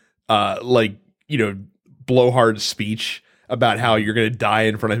long-winded blowhard speech about how you're going to die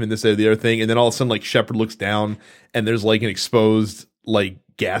in front of him and this or the other thing. And then all of a sudden, like, Shepard looks down and there's like an exposed like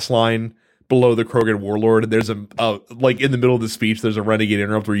gas line below the Krogan warlord. And there's a like in the middle of the speech, there's a renegade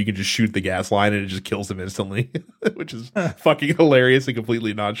interrupt where you can just shoot the gas line and it just kills him instantly, which is fucking hilarious and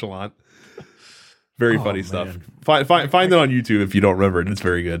completely nonchalant. Very funny stuff. Find that on YouTube if you don't remember it. It's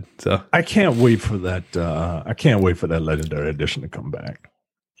very good. So I can't wait for that. I can't wait for that Legendary Edition to come back,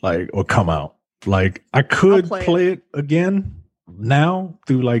 or come out. Like I could play it again now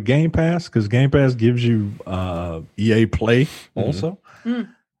through like Game Pass, because Game Pass gives you EA Play also.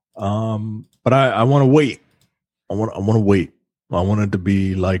 But I want to wait. I want to wait. I want it to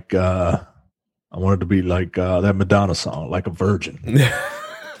be like that Madonna song, like a virgin. You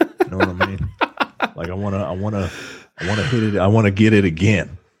know what I mean? Like I want to hit it. I want to get it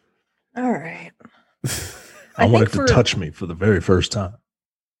again. All right. I want it to touch me for the very first time.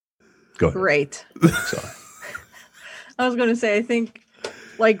 Go ahead. Great. Sorry. I was going to say, I think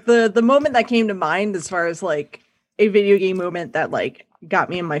like the moment that came to mind as far as like a video game moment that like got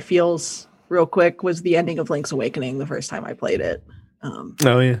me in my feels real quick was the ending of Link's Awakening the first time I played it. Oh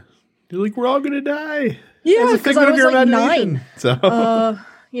yeah. You're like, we're all going to die. Yeah, because I was like 9. So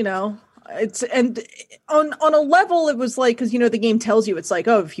it's and on a level it was like, because the game tells you it's like,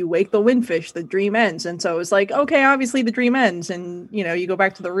 oh, if you wake the windfish the dream ends, and so it's like, okay, obviously the dream ends and you go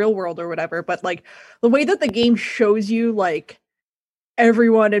back to the real world or whatever, but like the way that the game shows you like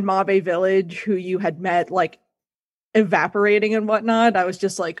everyone in Mabe Village who you had met like evaporating and whatnot, I was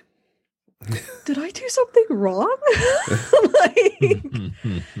just like, did I do something wrong?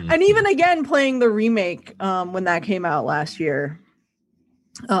 And even again playing the remake when that came out last year,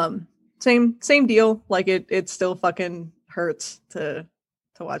 same deal. Like it still fucking hurts to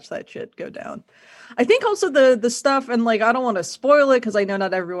watch that shit go down. I think also the stuff, and like I don't want to spoil it because I know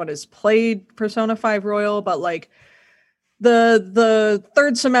not everyone has played Persona 5 Royal, but like the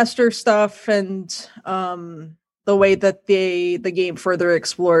third semester stuff and the way that the game further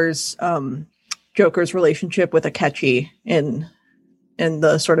explores Joker's relationship with Akechi in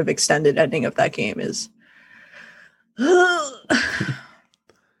the sort of extended ending of that game is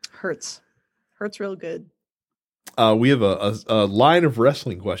hurts real good. We have a line of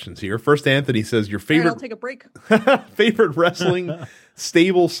wrestling questions here. First, Anthony says your favorite. I'll take a break. Favorite wrestling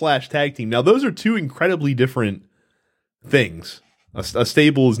stable / tag team. Now, those are two incredibly different things. A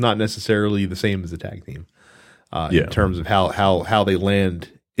stable is not necessarily the same as a tag team in terms of how they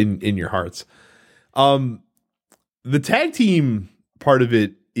land in your hearts. The tag team part of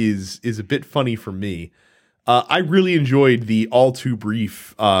it is a bit funny for me. I really enjoyed the all too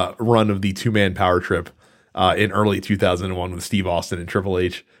brief run of the 2-man power trip in early 2001 with Steve Austin and Triple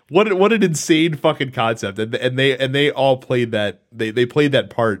H. What an insane fucking concept, and they all played that they played that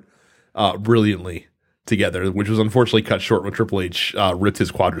part brilliantly together, which was unfortunately cut short when Triple H ripped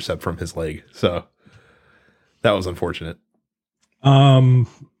his quadricep from his leg. So that was unfortunate.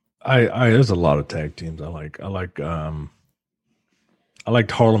 There's a lot of tag teams I like. I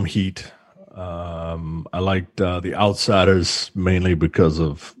liked Harlem Heat. I liked the Outsiders mainly because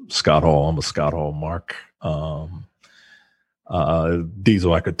of Scott Hall. I'm a Scott Hall mark.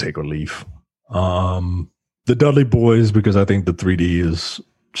 Diesel, I could take or leave. The Dudley Boys, because I think the 3D is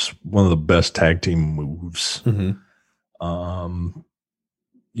just one of the best tag team moves. Mhm.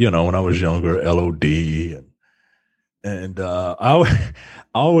 When I was younger, LOD and I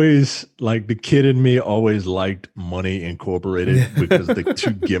always, like, the kid in me always liked Money Incorporated because the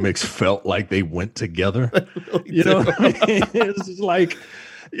two gimmicks felt like they went together. Really What I mean? It's just like,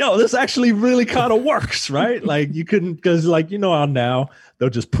 this actually really kind of works, right? Like, you couldn't, because, like, how now they'll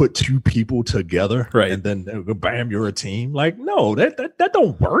just put two people together, right? And then bam, you're a team. Like, no, that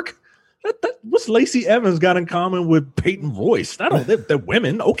don't work. What's Lacey Evans got in common with Peyton Royce? They're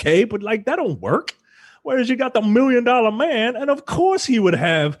women, okay, but like that don't work. Whereas you got the $1 Million Man, and of course he would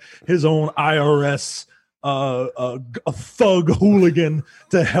have his own IRS a thug hooligan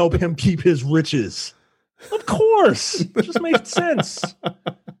to help him keep his riches. Of course, it just makes sense.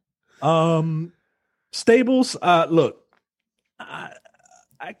 Stables, look,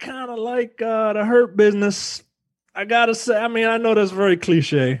 I kind of like the Hurt Business. I gotta say, I mean, I know that's very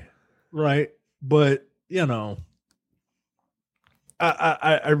cliche, right? But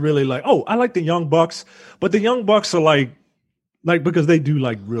I really like. Oh, I like the Young Bucks, but the Young Bucks are like because they do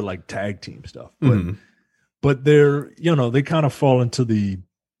like real like tag team stuff, but they're they kind of fall into the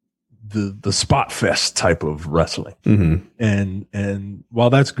spot fest type of wrestling, and while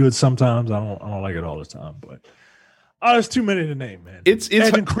that's good sometimes, I don't like it all the time, but. Oh, there's too many to name, man. It's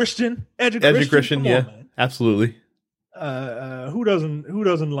Edge and Christian. Edge and Christian, yeah, man. Absolutely. Who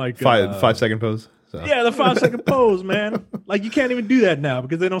doesn't like 5 second pose? So. Yeah, the 5 second pose, man. Like, you can't even do that now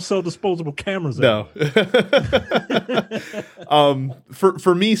because they don't sell disposable cameras. No.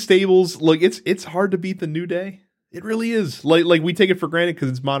 For me, Stables, look, it's hard to beat the New Day. It really is. Like we take it for granted because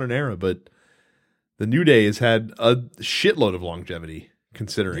it's modern era, but the New Day has had a shitload of longevity.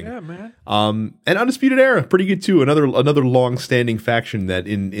 Considering, yeah, man. And Undisputed Era, pretty good too. Another long-standing faction that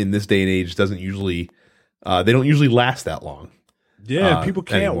in this day and age doesn't usually, they don't usually last that long. Yeah, people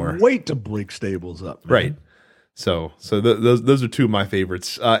can't anymore. Wait to break Stables up, man. Right? So those are two of my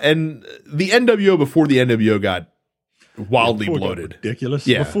favorites. And the NWO before the NWO got wildly bloated, ridiculous.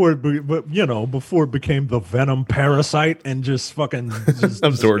 Yeah, before it became the Venom parasite and just fucking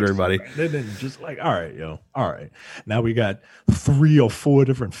absorbed everybody. And then just like, all right. Now we got 3 or 4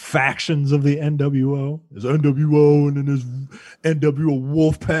 different factions of the NWO. There's NWO, and then there's NWO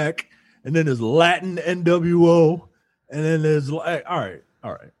Wolfpack, and then there's Latin NWO, and then there's like, all right.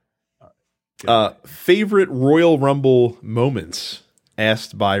 Favorite Royal Rumble moments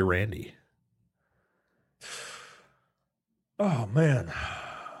asked by Randy. Oh man,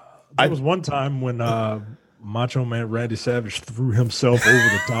 there was one time when Macho Man Randy Savage threw himself over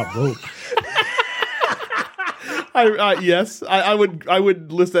the top rope. Yes, I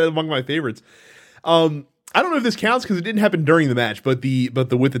would list that among my favorites. I don't know if this counts because it didn't happen during the match, but the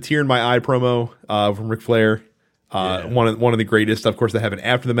with the tear in my eye promo from Ric Flair, one of the greatest. Of course, that happened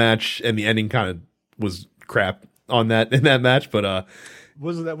after the match, and the ending kind of was crap in that match, but.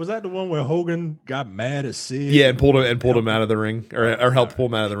 Was that the one where Hogan got mad at Sid? Yeah, and pulled him out of the ring, or helped pull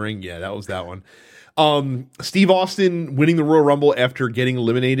him out of the ring. Yeah, that was that one. Steve Austin winning the Royal Rumble after getting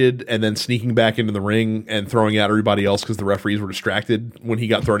eliminated and then sneaking back into the ring and throwing out everybody else because the referees were distracted when he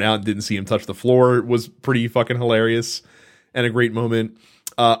got thrown out and didn't see him touch the floor was pretty fucking hilarious and a great moment.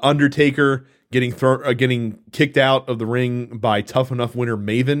 Undertaker getting kicked out of the ring by Tough Enough winner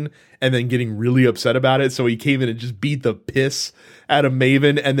Maven and then getting really upset about it. So he came in and just beat the piss out of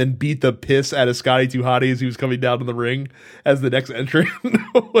Maven and then beat the piss out of Scotty 2 Hotty as he was coming down to the ring as the next entrant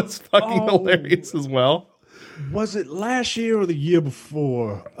was fucking hilarious as well. Was it last year or the year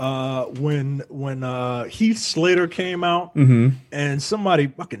before when Heath Slater came out and somebody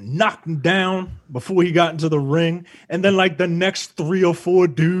fucking knocked him down before he got into the ring, and then like the next 3 or 4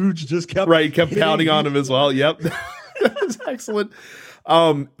 dudes just kept pounding on him as well. Yep. That's excellent.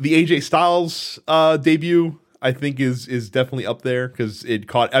 The AJ Styles debut I think is definitely up there because it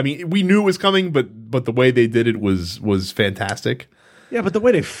caught. I mean, we knew it was coming, but the way they did it was fantastic. Yeah, but the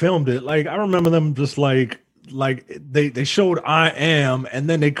way they filmed it, like I remember them just like they showed I Am, and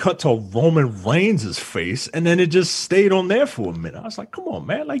then they cut to Roman Reigns' face, and then it just stayed on there for a minute. I was like, come on,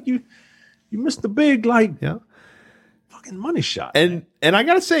 man, like you missed the big fucking money shot. And I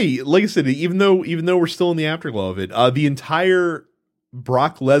gotta say, like I said, even though we're still in the afterglow of it, the entire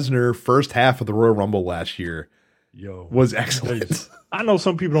Brock Lesnar first half of the Royal Rumble last year was excellent. I know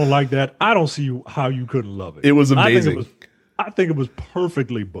some people don't like that. I don't see how you couldn't love it. It was amazing. I think it was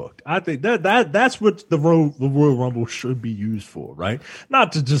perfectly booked. I think that's what the Royal Rumble should be used for, right?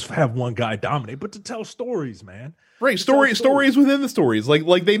 Not to just have one guy dominate, but to tell stories, man. Right, stories within the stories.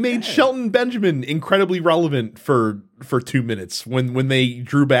 Like they made Shelton Benjamin incredibly relevant for for 2 minutes when they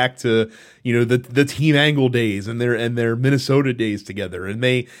drew back to, you know, the Team Angle days and their Minnesota days together, and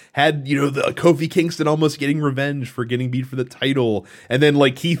they had, you know, the Kofi Kingston almost getting revenge for getting beat for the title, and then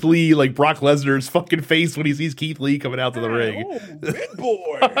like Keith Lee, like Brock Lesnar's fucking face when he sees Keith Lee coming out to the ring. Oh, big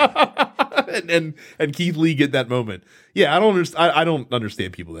boy. and Keith Lee get that moment. Yeah, I don't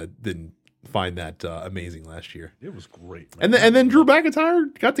understand people that didn't find that amazing last year. It was great, man. And then Drew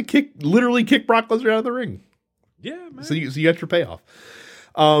McIntyre got to literally kick Brock Lesnar out of the ring. Yeah, man. So you got your payoff.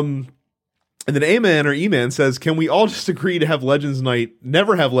 And then E-Man says, can we all just agree to have Legends Night,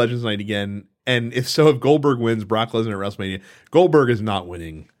 never have Legends Night again? And if so, if Goldberg wins Brock Lesnar at WrestleMania, Goldberg is not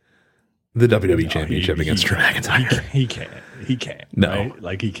winning the WWE Championship against Drew McIntyre. He can't. No. Right?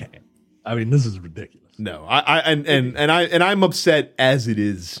 Like he can't. I mean, this is ridiculous. No, I'm upset as it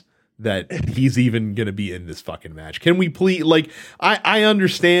is that he's even going to be in this fucking match. Can we please, like, I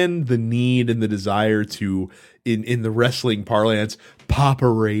understand the need and the desire to, in the wrestling parlance, pop a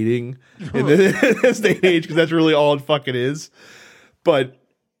rating in this day and age, because that's really all it fucking is. But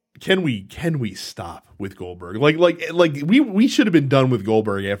can we stop with Goldberg? Like we should have been done with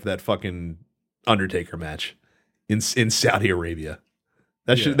Goldberg after that fucking Undertaker match in Saudi Arabia.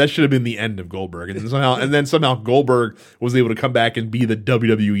 That should have been the end of Goldberg, and then somehow Goldberg was able to come back and be the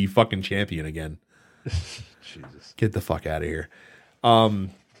WWE fucking champion again. Jesus, get the fuck out of here! And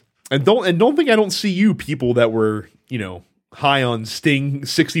don't think I don't see you people that were, you know, high on Sting,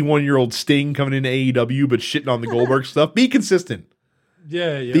 61-year-old Sting coming into AEW, but shitting on the Goldberg stuff. Be consistent.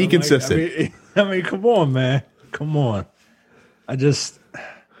 Yeah, be consistent. I mean, come on, man, come on. That's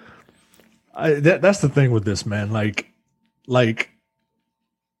the thing with this, man. Like.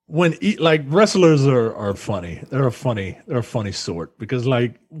 When wrestlers are funny, they're a funny sort, because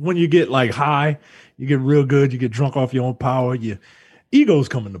like when you get like high, you get real good, you get drunk off your own power, your egos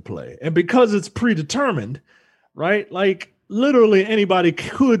come into play, and because it's predetermined, right? Like literally anybody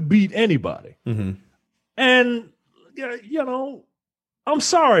could beat anybody, and you know, I'm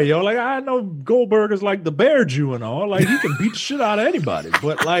sorry, yo. Like I know Goldberg is like the bear Jew and all, like he can beat the shit out of anybody,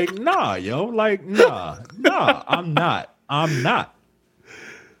 but like nah, yo, like nah, I'm not.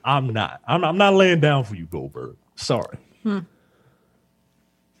 I'm not laying down for you, Goldberg. Sorry.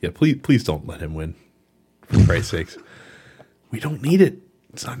 Yeah, please don't let him win. For Christ's sakes. We don't need it.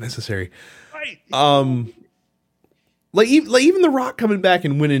 It's not necessary. Right. Like even The Rock coming back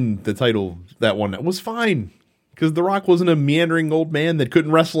and winning the title that one was fine, because The Rock wasn't a meandering old man that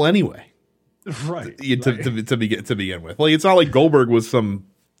couldn't wrestle anyway. Right. To begin with. Like it's not like Goldberg was some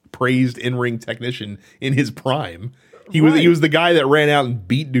praised in-ring technician in his prime. He was the guy that ran out and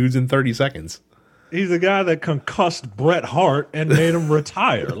beat dudes in 30 seconds. He's the guy that concussed Bret Hart and made him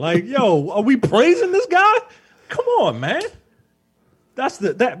retire. Like, yo, are we praising this guy? Come on, man. If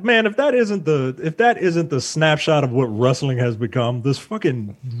that isn't the snapshot of what wrestling has become, this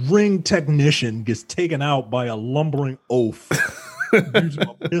fucking ring technician gets taken out by a lumbering oaf using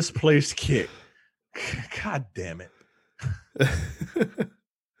a misplaced kick. God damn it.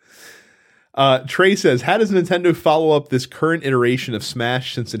 Trey says, how does Nintendo follow up this current iteration of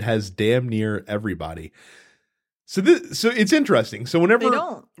Smash since it has damn near everybody? So it's interesting. So whenever they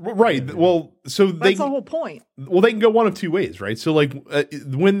don't, right? Well, so that's the whole point. Well, they can go one of two ways, right? So like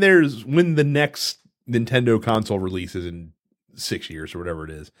when the next Nintendo console releases in 6 years or whatever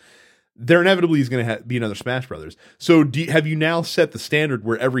it is, there inevitably is going to be another Smash Brothers. So have you now set the standard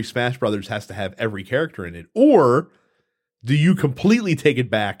where every Smash Brothers has to have every character in it, or do you completely take it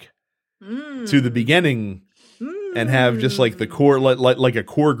back to the beginning and have just like the core, like a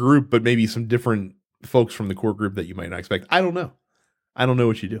core group, but maybe some different folks from the core group that you might not expect? I don't know. I don't know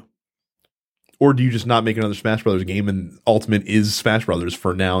what you do. Or do you just not make another Smash Brothers game and Ultimate is Smash Brothers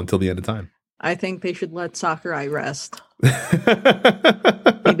for now until the end of time? I think they should let Sakurai rest. He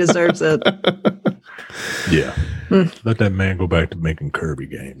deserves it. Yeah. Let that man go back to making Kirby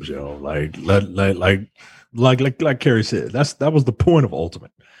games, yo. Like Kerry said, that was the point of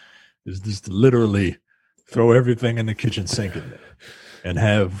Ultimate. Is just to literally throw everything in the kitchen sink in there and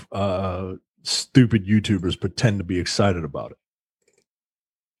have stupid YouTubers pretend to be excited about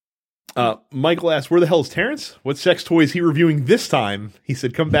it. Michael asked, where the hell is Terrence? What sex toy is he reviewing this time? He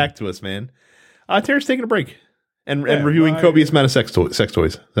said, come back to us, man. Terrence taking a break and reviewing copious amount of sex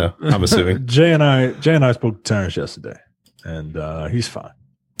toys. So I'm assuming. Jay and I spoke to Terrence yesterday, and he's fine.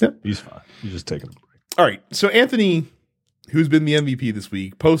 Yep. He's fine. He's just taking a break. All right. So Anthony, who's been the MVP this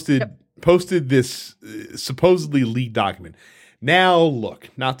week, posted this supposedly leaked document. Now, look,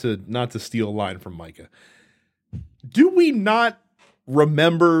 not to steal a line from Micah. Do we not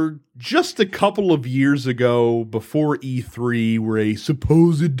remember just a couple of years ago before E3 where a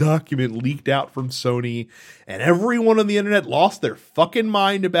supposed document leaked out from Sony and everyone on the internet lost their fucking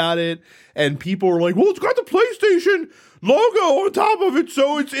mind about it. And people were like, well, it's got the PlayStation logo on top of it,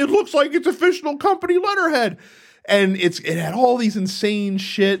 so it looks like it's official company letterhead. And it had all these insane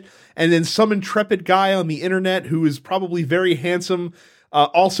shit. And then some intrepid guy on the internet who is probably very handsome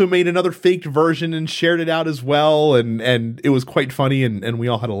also made another faked version and shared it out as well, and it was quite funny, and we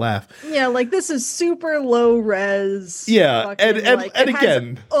all had a laugh. Yeah, like this is super low res. Yeah, and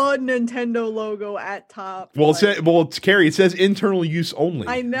again, a Nintendo logo at top. Well, Carrie, it says internal use only.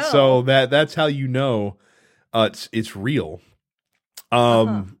 I know. So that's how you know it's real.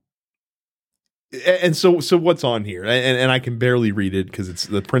 And so what's on here? And I can barely read it because it's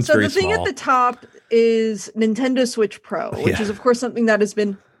the print's very small. So the thing at the top is Nintendo Switch Pro, which is of course something that has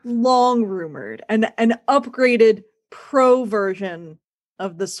been long rumored, and an upgraded Pro version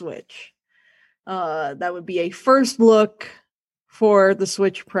of the Switch. That would be a first look for the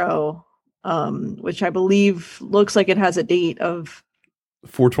Switch Pro, which I believe looks like it has a date of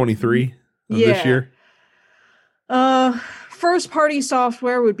 4/23 of this year. First party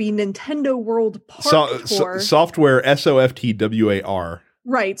software would be Nintendo World Park Tour. Software SOFTWAR.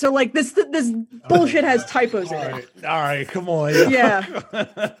 Right. So like this bullshit has typos in it. All right, come on. Yeah.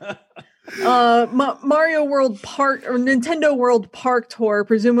 Mario World Park or Nintendo World Park Tour,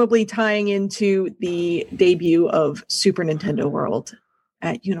 presumably tying into the debut of Super Nintendo World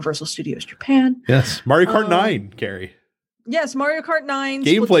at Universal Studios Japan. Yes. Mario Kart 9, Carrie. Yes, Mario Kart 9.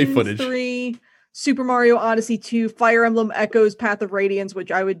 Gameplay Splatoon footage. 3. Super Mario Odyssey 2, Fire Emblem Echoes, Path of Radiance, which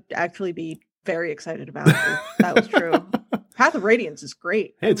I would actually be very excited about if that was true. Path of Radiance is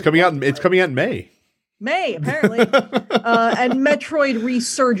great. Hey, it's coming out in May. May, apparently. And Metroid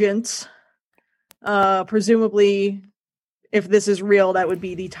Resurgence. Presumably, if this is real, that would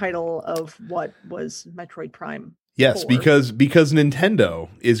be the title of what was Metroid Prime. Yes, 4. because Nintendo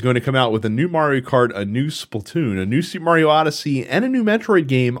is going to come out with a new Mario Kart, a new Splatoon, a new Super Mario Odyssey, and a new Metroid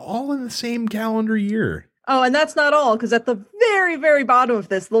game all in the same calendar year. Oh, and that's not all, because at the very, very bottom of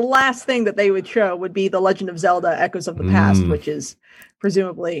this, the last thing that they would show would be The Legend of Zelda Echoes of the Past, which is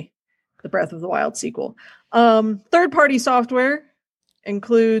presumably the Breath of the Wild sequel. Third-party software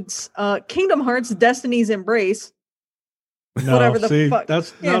includes Kingdom Hearts Destiny's Embrace. No, whatever the fuck.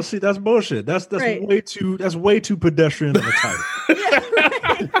 That's bullshit. That's right. way too pedestrian of a title. Yeah,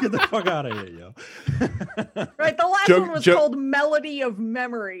 right. Get the fuck out of here, yo. Right, the last one was called Melody of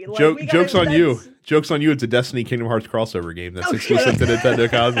Memory. Like, joke's on you. Joke's on you. It's a Destiny Kingdom Hearts crossover game that's exclusive to Nintendo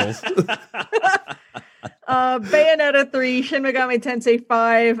consoles. Bayonetta 3, Shin Megami Tensei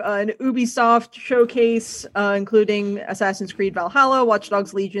 5, an Ubisoft showcase, including Assassin's Creed Valhalla, Watch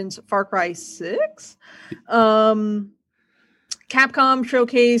Dogs Legions, Far Cry 6. Capcom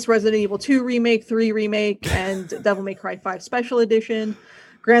showcase, Resident Evil 2 Remake, 3 Remake, and Devil May Cry 5 Special Edition,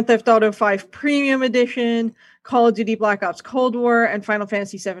 Grand Theft Auto 5 Premium Edition, Call of Duty Black Ops Cold War, and Final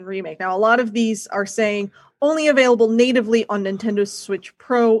Fantasy 7 Remake. Now, a lot of these are saying only available natively on Nintendo Switch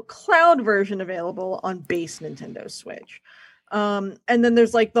Pro, cloud version available on base Nintendo Switch. And then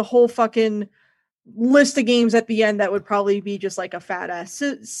there's like the whole fucking list of games at the end that would probably be just like a fat ass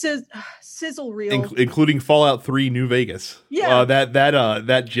sizzle reel, including Fallout 3 New Vegas. Yeah,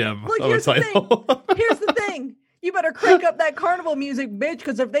 that gem Look, of a title. Here's the thing. You better crank up that carnival music, bitch,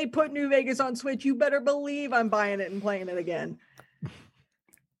 because if they put New Vegas on Switch, you better believe I'm buying it and playing it again.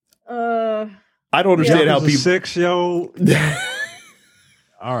 I don't understand how people 6, yo.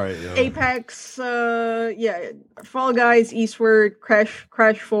 All right, yo. Apex, Fall Guys, Eastward,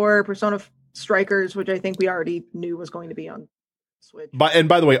 Crash 4, Persona Strikers, which I think we already knew was going to be on Switch. And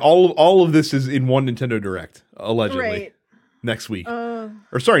by the way, all of this is in one Nintendo Direct, allegedly, right. Next week.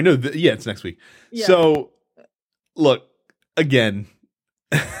 It's next week. Yeah. So, look, again,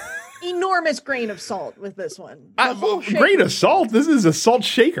 enormous grain of salt with this one. Grain of salt. This is a salt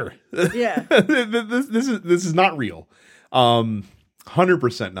shaker. Yeah, this is not real.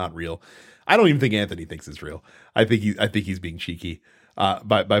 100% not real. I don't even think Anthony thinks it's real. I think he's being cheeky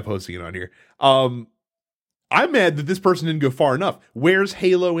by posting it on here. I'm mad that this person didn't go far enough. Where's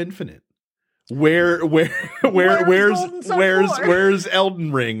Halo Infinite? Where's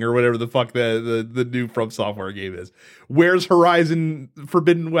Elden Ring or whatever the fuck the new From Software game is? Where's Horizon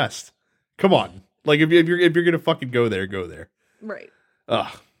Forbidden West? Come on, like if you're gonna fucking go there, go there. Right.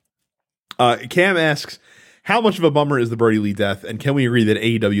 Cam asks, how much of a bummer is the Brody Lee death, and can we agree that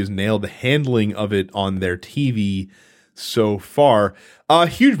AEW has nailed the handling of it on their TV so far?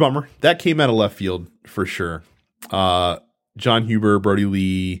 Huge bummer. That came out of left field for sure. John Huber, Brody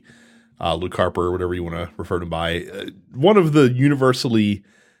Lee, Luke Harper, or whatever you want to refer to him by, one of the universally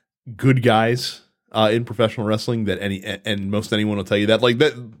good guys in professional wrestling that most anyone will tell you that, like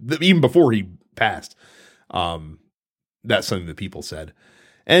that even before he passed. That's something that people said.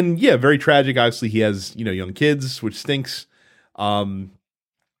 And yeah, very tragic. Obviously, he has, young kids, which stinks.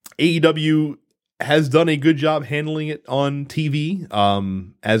 AEW has done a good job handling it on TV,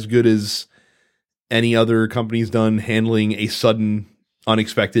 as good as any other company's done handling a sudden,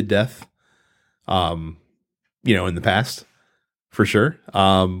 unexpected death, in the past, for sure.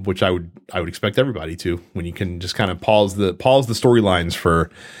 Which I would expect everybody to, when you can just kind of pause the storylines for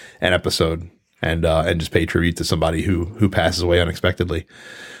an episode and just pay tribute to somebody who passes away unexpectedly.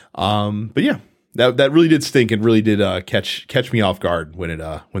 But yeah, that really did stink and really did catch me off guard when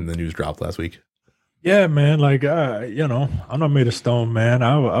the news dropped last week. Yeah, man. Like, I'm not made of stone, man.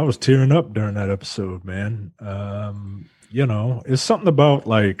 I was tearing up during that episode, man. It's something about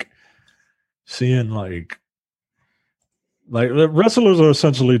like seeing like wrestlers are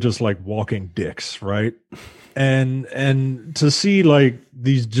essentially just like walking dicks, right? And to see like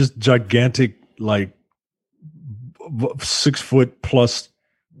these just gigantic, like 6 foot plus,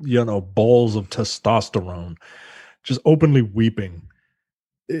 balls of testosterone just openly weeping,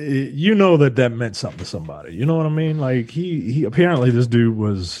 that meant something to somebody. You know what I mean? Like he apparently, this dude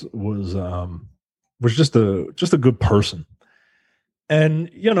was just a good person. And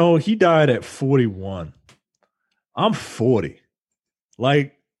he died at 41. I'm 40.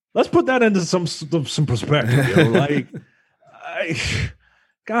 Like, let's put that into some perspective, yo. Like,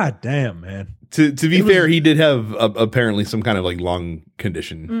 God damn, man. To be fair, he did have apparently some kind of like lung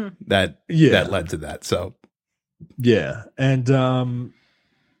condition that led to that. So yeah, and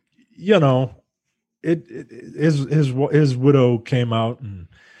his widow came out, and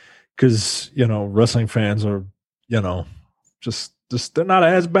because wrestling fans are just they're not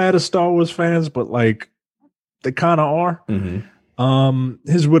as bad as Star Wars fans, but like they kind of are.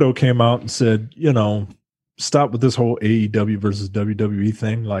 Mm-hmm. His widow came out and said, stop with this whole AEW versus WWE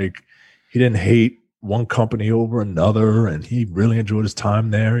thing. Like, he didn't hate one company over another, and he really enjoyed his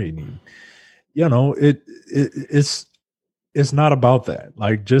time there. And it's not about that.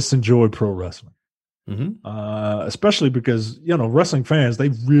 Like, just enjoy pro wrestling. Mm-hmm. Especially because wrestling fans, they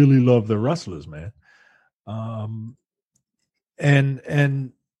really love their wrestlers, man.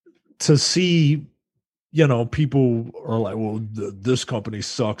 And to see people are like, well, this company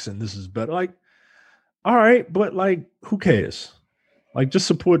sucks and this is better. Like, all right, but like, who cares? Like, just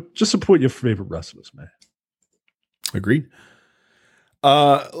support your favorite wrestlers, man. Agreed.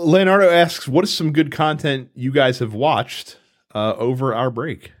 Leonardo asks, what is some good content you guys have watched over our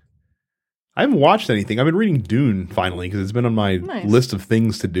break? I haven't watched anything. I've been reading Dune finally because it's been on my list of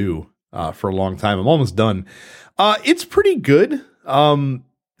things to do for a long time. I'm almost done. It's pretty good.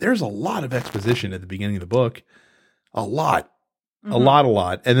 There's a lot of exposition at the beginning of the book. A lot. Mm-hmm. A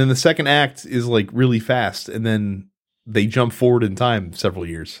lot. And then the second act is like really fast. And then they jump forward in time several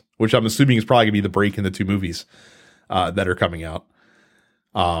years, which I'm assuming is probably going to be the break in the two movies that are coming out.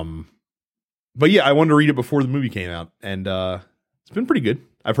 But yeah, I wanted to read it before the movie came out, and it's been pretty good.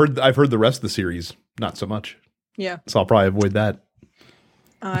 I've heard the rest of the series, not so much. Yeah. So I'll probably avoid that.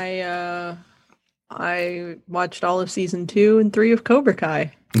 I watched all of season 2 and 3 of Cobra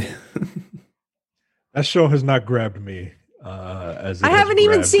Kai. That show has not grabbed me. I haven't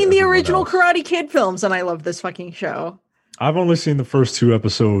even seen the original Karate Kid films, and I love this fucking show. I've only seen the first 2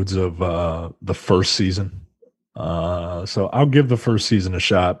 episodes of the first season, so I'll give the first season a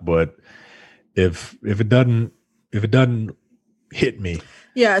shot. But if it doesn't hit me,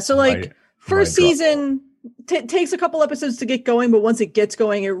 yeah. So like first season takes a couple episodes to get going, but once it gets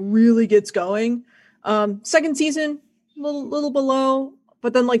going, it really gets going. Second season, little below,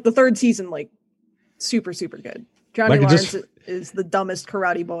 but then like the third season, like super good. Johnny Lawrence is the dumbest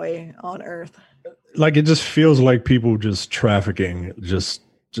karate boy on earth. Like, it just feels like people just trafficking, just.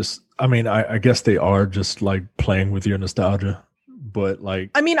 I mean, I guess they are just like playing with your nostalgia, but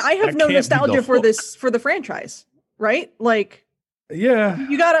like, I mean, I have no nostalgia for the franchise, right? Like, yeah,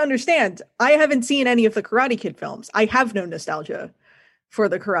 you got to understand, I haven't seen any of the Karate Kid films. I have no nostalgia for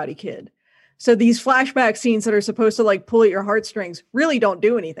the Karate Kid. So these flashback scenes that are supposed to like pull at your heartstrings really don't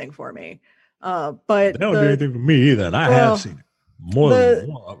do anything for me. But they don't do anything for me either. And I have seen it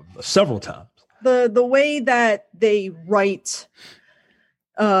several times. The way that they write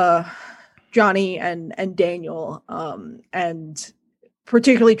Johnny and Daniel, and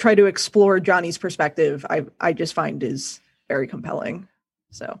particularly try to explore Johnny's perspective, I just find is very compelling.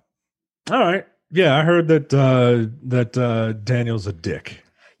 So, all right, yeah, I heard that Daniel's a dick.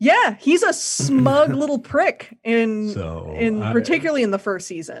 Yeah, he's a smug little prick particularly in the first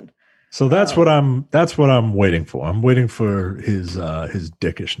season. So that's what I'm waiting for. I'm waiting for his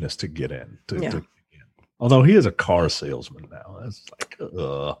dickishness to get in. Although he is a car salesman now. That's like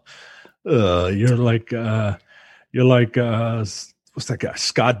you're like what's that guy?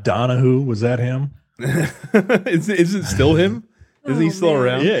 Scott Donahue? Was that him? Is it still him? Isn't he still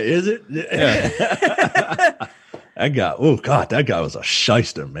around? Yeah, is it? Yeah. That guy, oh God, that guy was a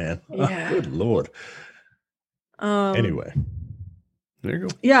shyster, man. Yeah. Oh, good Lord. Anyway. There you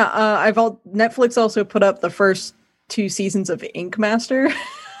go. Yeah, Netflix also put up the first 2 seasons of Ink Master.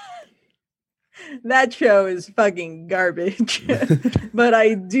 That show is fucking garbage, but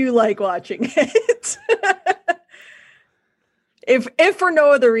I do like watching it. If for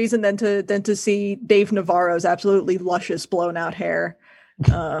no other reason than to see Dave Navarro's absolutely luscious blown out hair,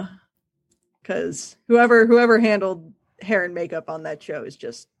 because whoever handled hair and makeup on that show is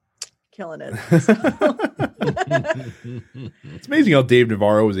just killing it. It's amazing how Dave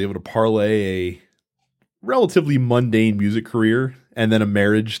Navarro was able to parlay a relatively mundane music career and then a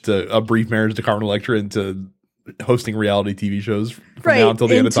brief marriage to Carmen Electra into hosting reality TV shows from now until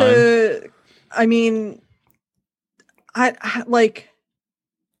the end of time. I mean, I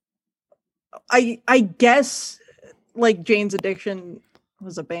guess like Jane's Addiction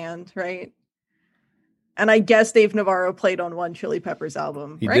was a band, right? And I guess Dave Navarro played on one Chili Peppers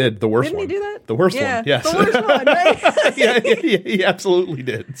album. He right? did the worst Didn't one. He do that? The worst one. Yes. The worst one, right? yeah, he absolutely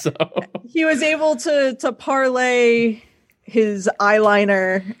did. So he was able to parlay his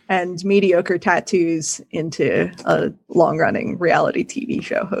eyeliner and mediocre tattoos into a long-running reality TV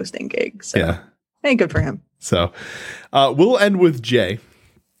show hosting gig. So, yeah, hey, good for him. So, we'll end with Jay,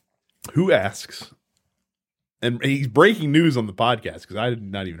 who asks, and he's breaking news on the podcast because I had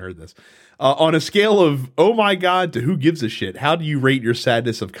not even heard this. On a scale of oh my god to who gives a shit, how do you rate your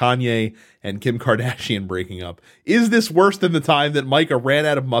sadness of Kanye and Kim Kardashian breaking up? Is this worse than the time that Micah ran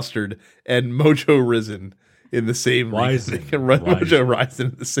out of mustard and Mojo Risen in the same Rising. Mojo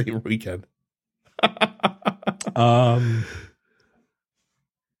Risen in the same weekend?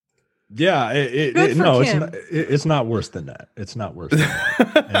 Yeah, it's not worse than that. It's not worse than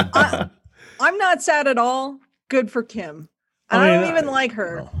that. And, I'm not sad at all. Good for Kim. I don't even like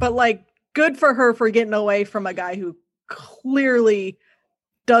her, but like good for her for getting away from a guy who clearly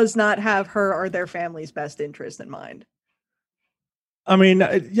does not have her or their family's best interest in mind. I mean,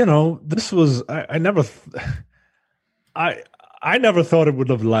 this was I never thought it would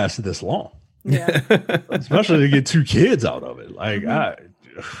have lasted this long. Yeah. Especially to get 2 kids out of it. Like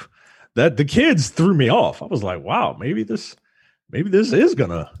that the kids threw me off. I was like, wow, maybe this is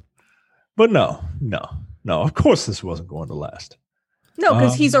gonna, but no. Of course this wasn't going to last. No,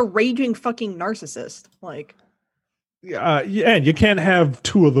 because he's a raging fucking narcissist. Like, yeah, and you can't have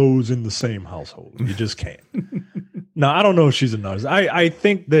 2 of those in the same household. You just can't. No, I don't know if she's a narcissist. I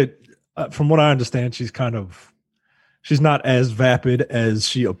think that from what I understand, she's not as vapid as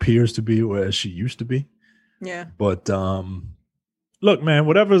she appears to be or as she used to be. Yeah. But look, man,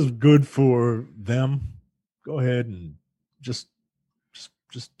 whatever's good for them, go ahead and just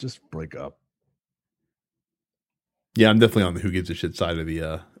break up. Yeah, I'm definitely on the who gives a shit side of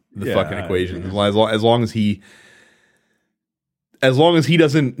the fucking equation. As long as he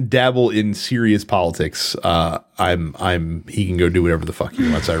doesn't dabble in serious politics, he can go do whatever the fuck he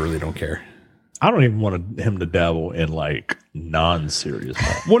wants. I really don't care. I don't even want him to dabble in like non-serious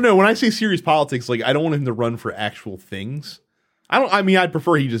politics. Well, no, when I say serious politics, like I don't want him to run for actual things. I'd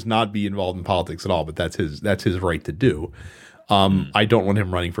prefer he just not be involved in politics at all, but that's his right to do. I don't want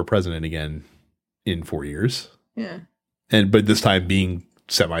him running for president again in 4 years. Yeah. But this time being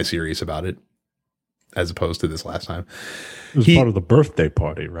semi-serious about it, as opposed to this last time. It was part of the birthday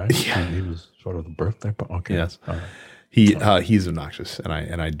party, right? Yeah. He was sort of the birthday party. Okay. Yes. All right. He's obnoxious, and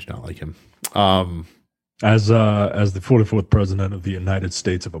I do not like him. As the 44th president of the United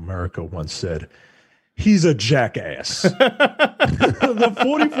States of America once said, he's a jackass. The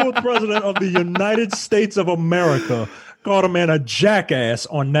 44th president of the United States of America called a man a jackass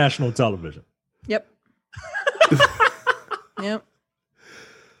on national television. Yep. Yep.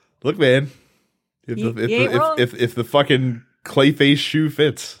 Look, man, if the fucking clayface shoe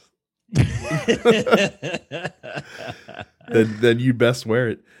fits, then you best wear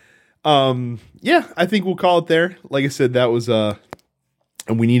it. Yeah, I think we'll call it there. Like I said, that was and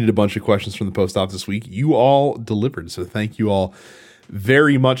we needed a bunch of questions from the post office this week. You all delivered, so thank you all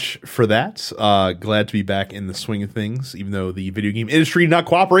very much for that. Glad to be back in the swing of things, even though the video game industry did not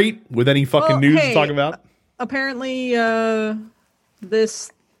cooperate with any fucking news to talk about. Apparently,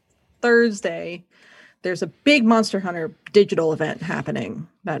 this Thursday, there's a big Monster Hunter digital event happening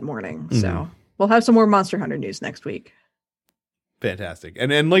that morning. So we'll have some more Monster Hunter news next week. Fantastic.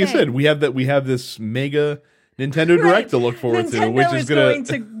 And like I said, we have this mega Nintendo Direct Right. to look forward to, Nintendo which is going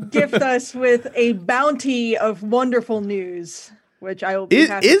to gift us with a bounty of wonderful news, which I will be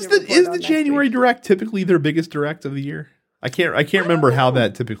happy to report is on the next January week. Direct typically their biggest Direct of the year? I can't remember how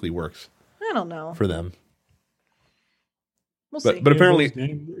that typically works I don't know. for them. We'll see. But apparently,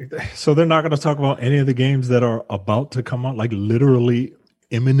 so they're not going to talk about any of the games that are about to come out, like literally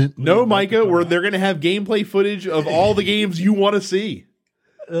imminent. no, Micah, they're going to have gameplay footage of all the games you want to see.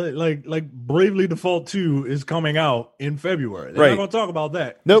 Like Bravely Default 2 is coming out in February. They're Right. not going to talk about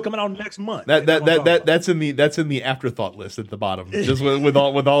that. Nope. It's coming out next month. They're not gonna talk about That's in the afterthought list at the bottom, just with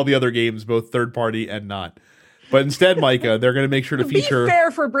all the other games, both third party and not. But instead, Micah, they're going to make sure to Be feature.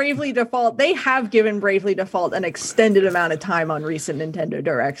 fair for Bravely Default, they have given Bravely Default an extended amount of time on recent Nintendo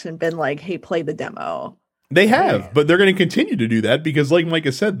Directs and been like, hey, play the demo. They have, but they're going to continue to do that because, like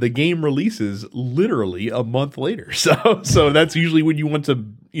Micah said, the game releases literally a month later. So that's usually when you want to,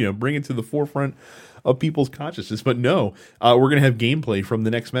 bring it to the forefront of people's consciousness. But no, we're going to have gameplay from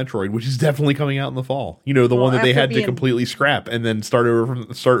the next Metroid, which is definitely coming out in the fall. The one that they after had to being- completely scrap and then start over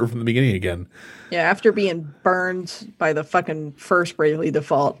from the beginning again. Yeah, after being burned by the fucking first Bravely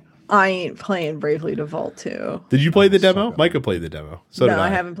Default, I ain't playing Bravely Default 2. Did you play the demo? Micah played the demo. So no, did I. I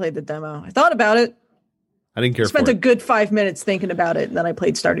haven't played the demo. I thought about it. I didn't care Spent for a it. good 5 minutes thinking about it, and then I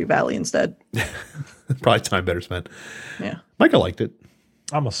played Stardew Valley instead. Probably time better spent. Yeah. Micah liked it.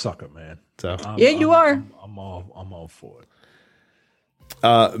 I'm a sucker, man. So Yeah, you are. I'm all for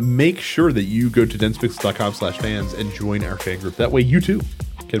it. make sure that you go to densepixels.com/fans and join our fan group. That way you too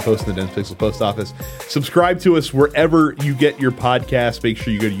can post in the Dense Pixels post office. Subscribe to us wherever you get your podcasts. Make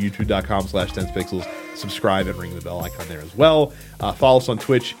sure you go to youtube.com/densepixels. Subscribe and ring the bell icon there as well. Follow us on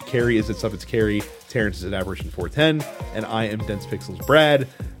Twitch. Carrie is at Suffix Carrie. Terrence is at Aberration410. And I am Dense Pixels Brad.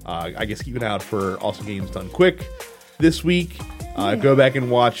 I guess keep an eye out for Awesome Games Done Quick this week. Go back and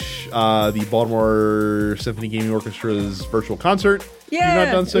watch the Baltimore Symphony Gaming Orchestra's virtual concert. Yeah, You've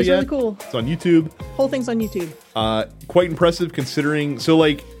not done so it was yet. really cool. It's on YouTube. Whole thing's on YouTube. Quite impressive considering. So,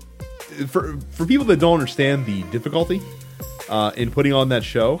 like, for people that don't understand the difficulty in putting on that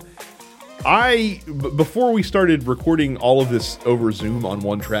show, before we started recording all of this over Zoom on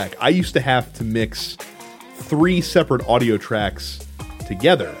one track, I used to have to mix 3 separate audio tracks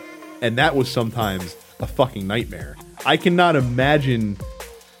together, and that was sometimes a fucking nightmare. I cannot imagine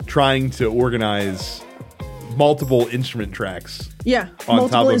trying to organize multiple instrument tracks. Yeah, On top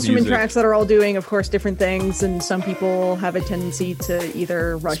multiple of instrument music. tracks that are all doing, of course, different things, and some people have a tendency to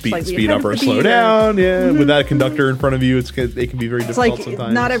either rush slightly speed ahead up of or the slow beat down. Yeah, with that conductor in front of you, it can be very It's difficult like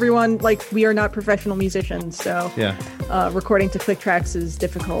sometimes. not everyone, like we are not professional musicians, so Yeah, recording to click tracks is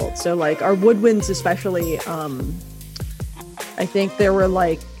difficult. So like our woodwinds especially, I think there were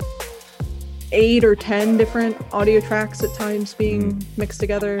like 8 or 10 different audio tracks at times being mixed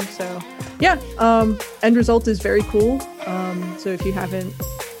together. So yeah, end result is very cool. So if you haven't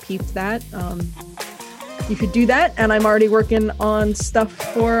peeped that, you should do that. And I'm already working on stuff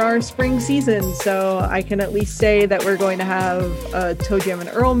for our spring season, so I can at least say that we're going to have a Toe Jam and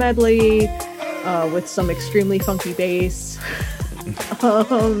Earl medley with some extremely funky bass.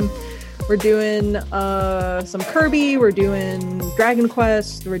 We're doing some Kirby, we're doing Dragon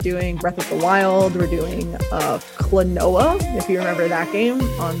Quest, we're doing Breath of the Wild, we're doing Klonoa, if you remember that game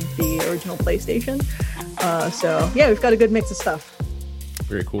on the original PlayStation. So yeah, we've got a good mix of stuff.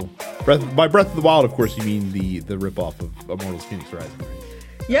 very cool. By Breath of the Wild, of course, you mean the ripoff of Immortals Phoenix Rising, right?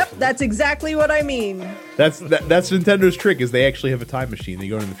 Yep, that's exactly what I mean. That's Nintendo's trick, is they actually have a time machine. They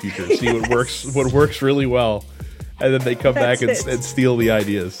go into the future and see what works really well, and then they come back and That's it. steal the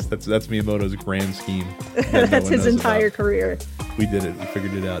ideas. That's Miyamoto's grand scheme. that no That's one his knows entire about. career. We did it. We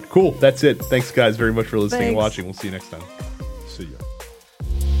figured it out. Cool. That's it. Thanks, guys, very much for listening and Thanks. watching. We'll see you next time. See ya.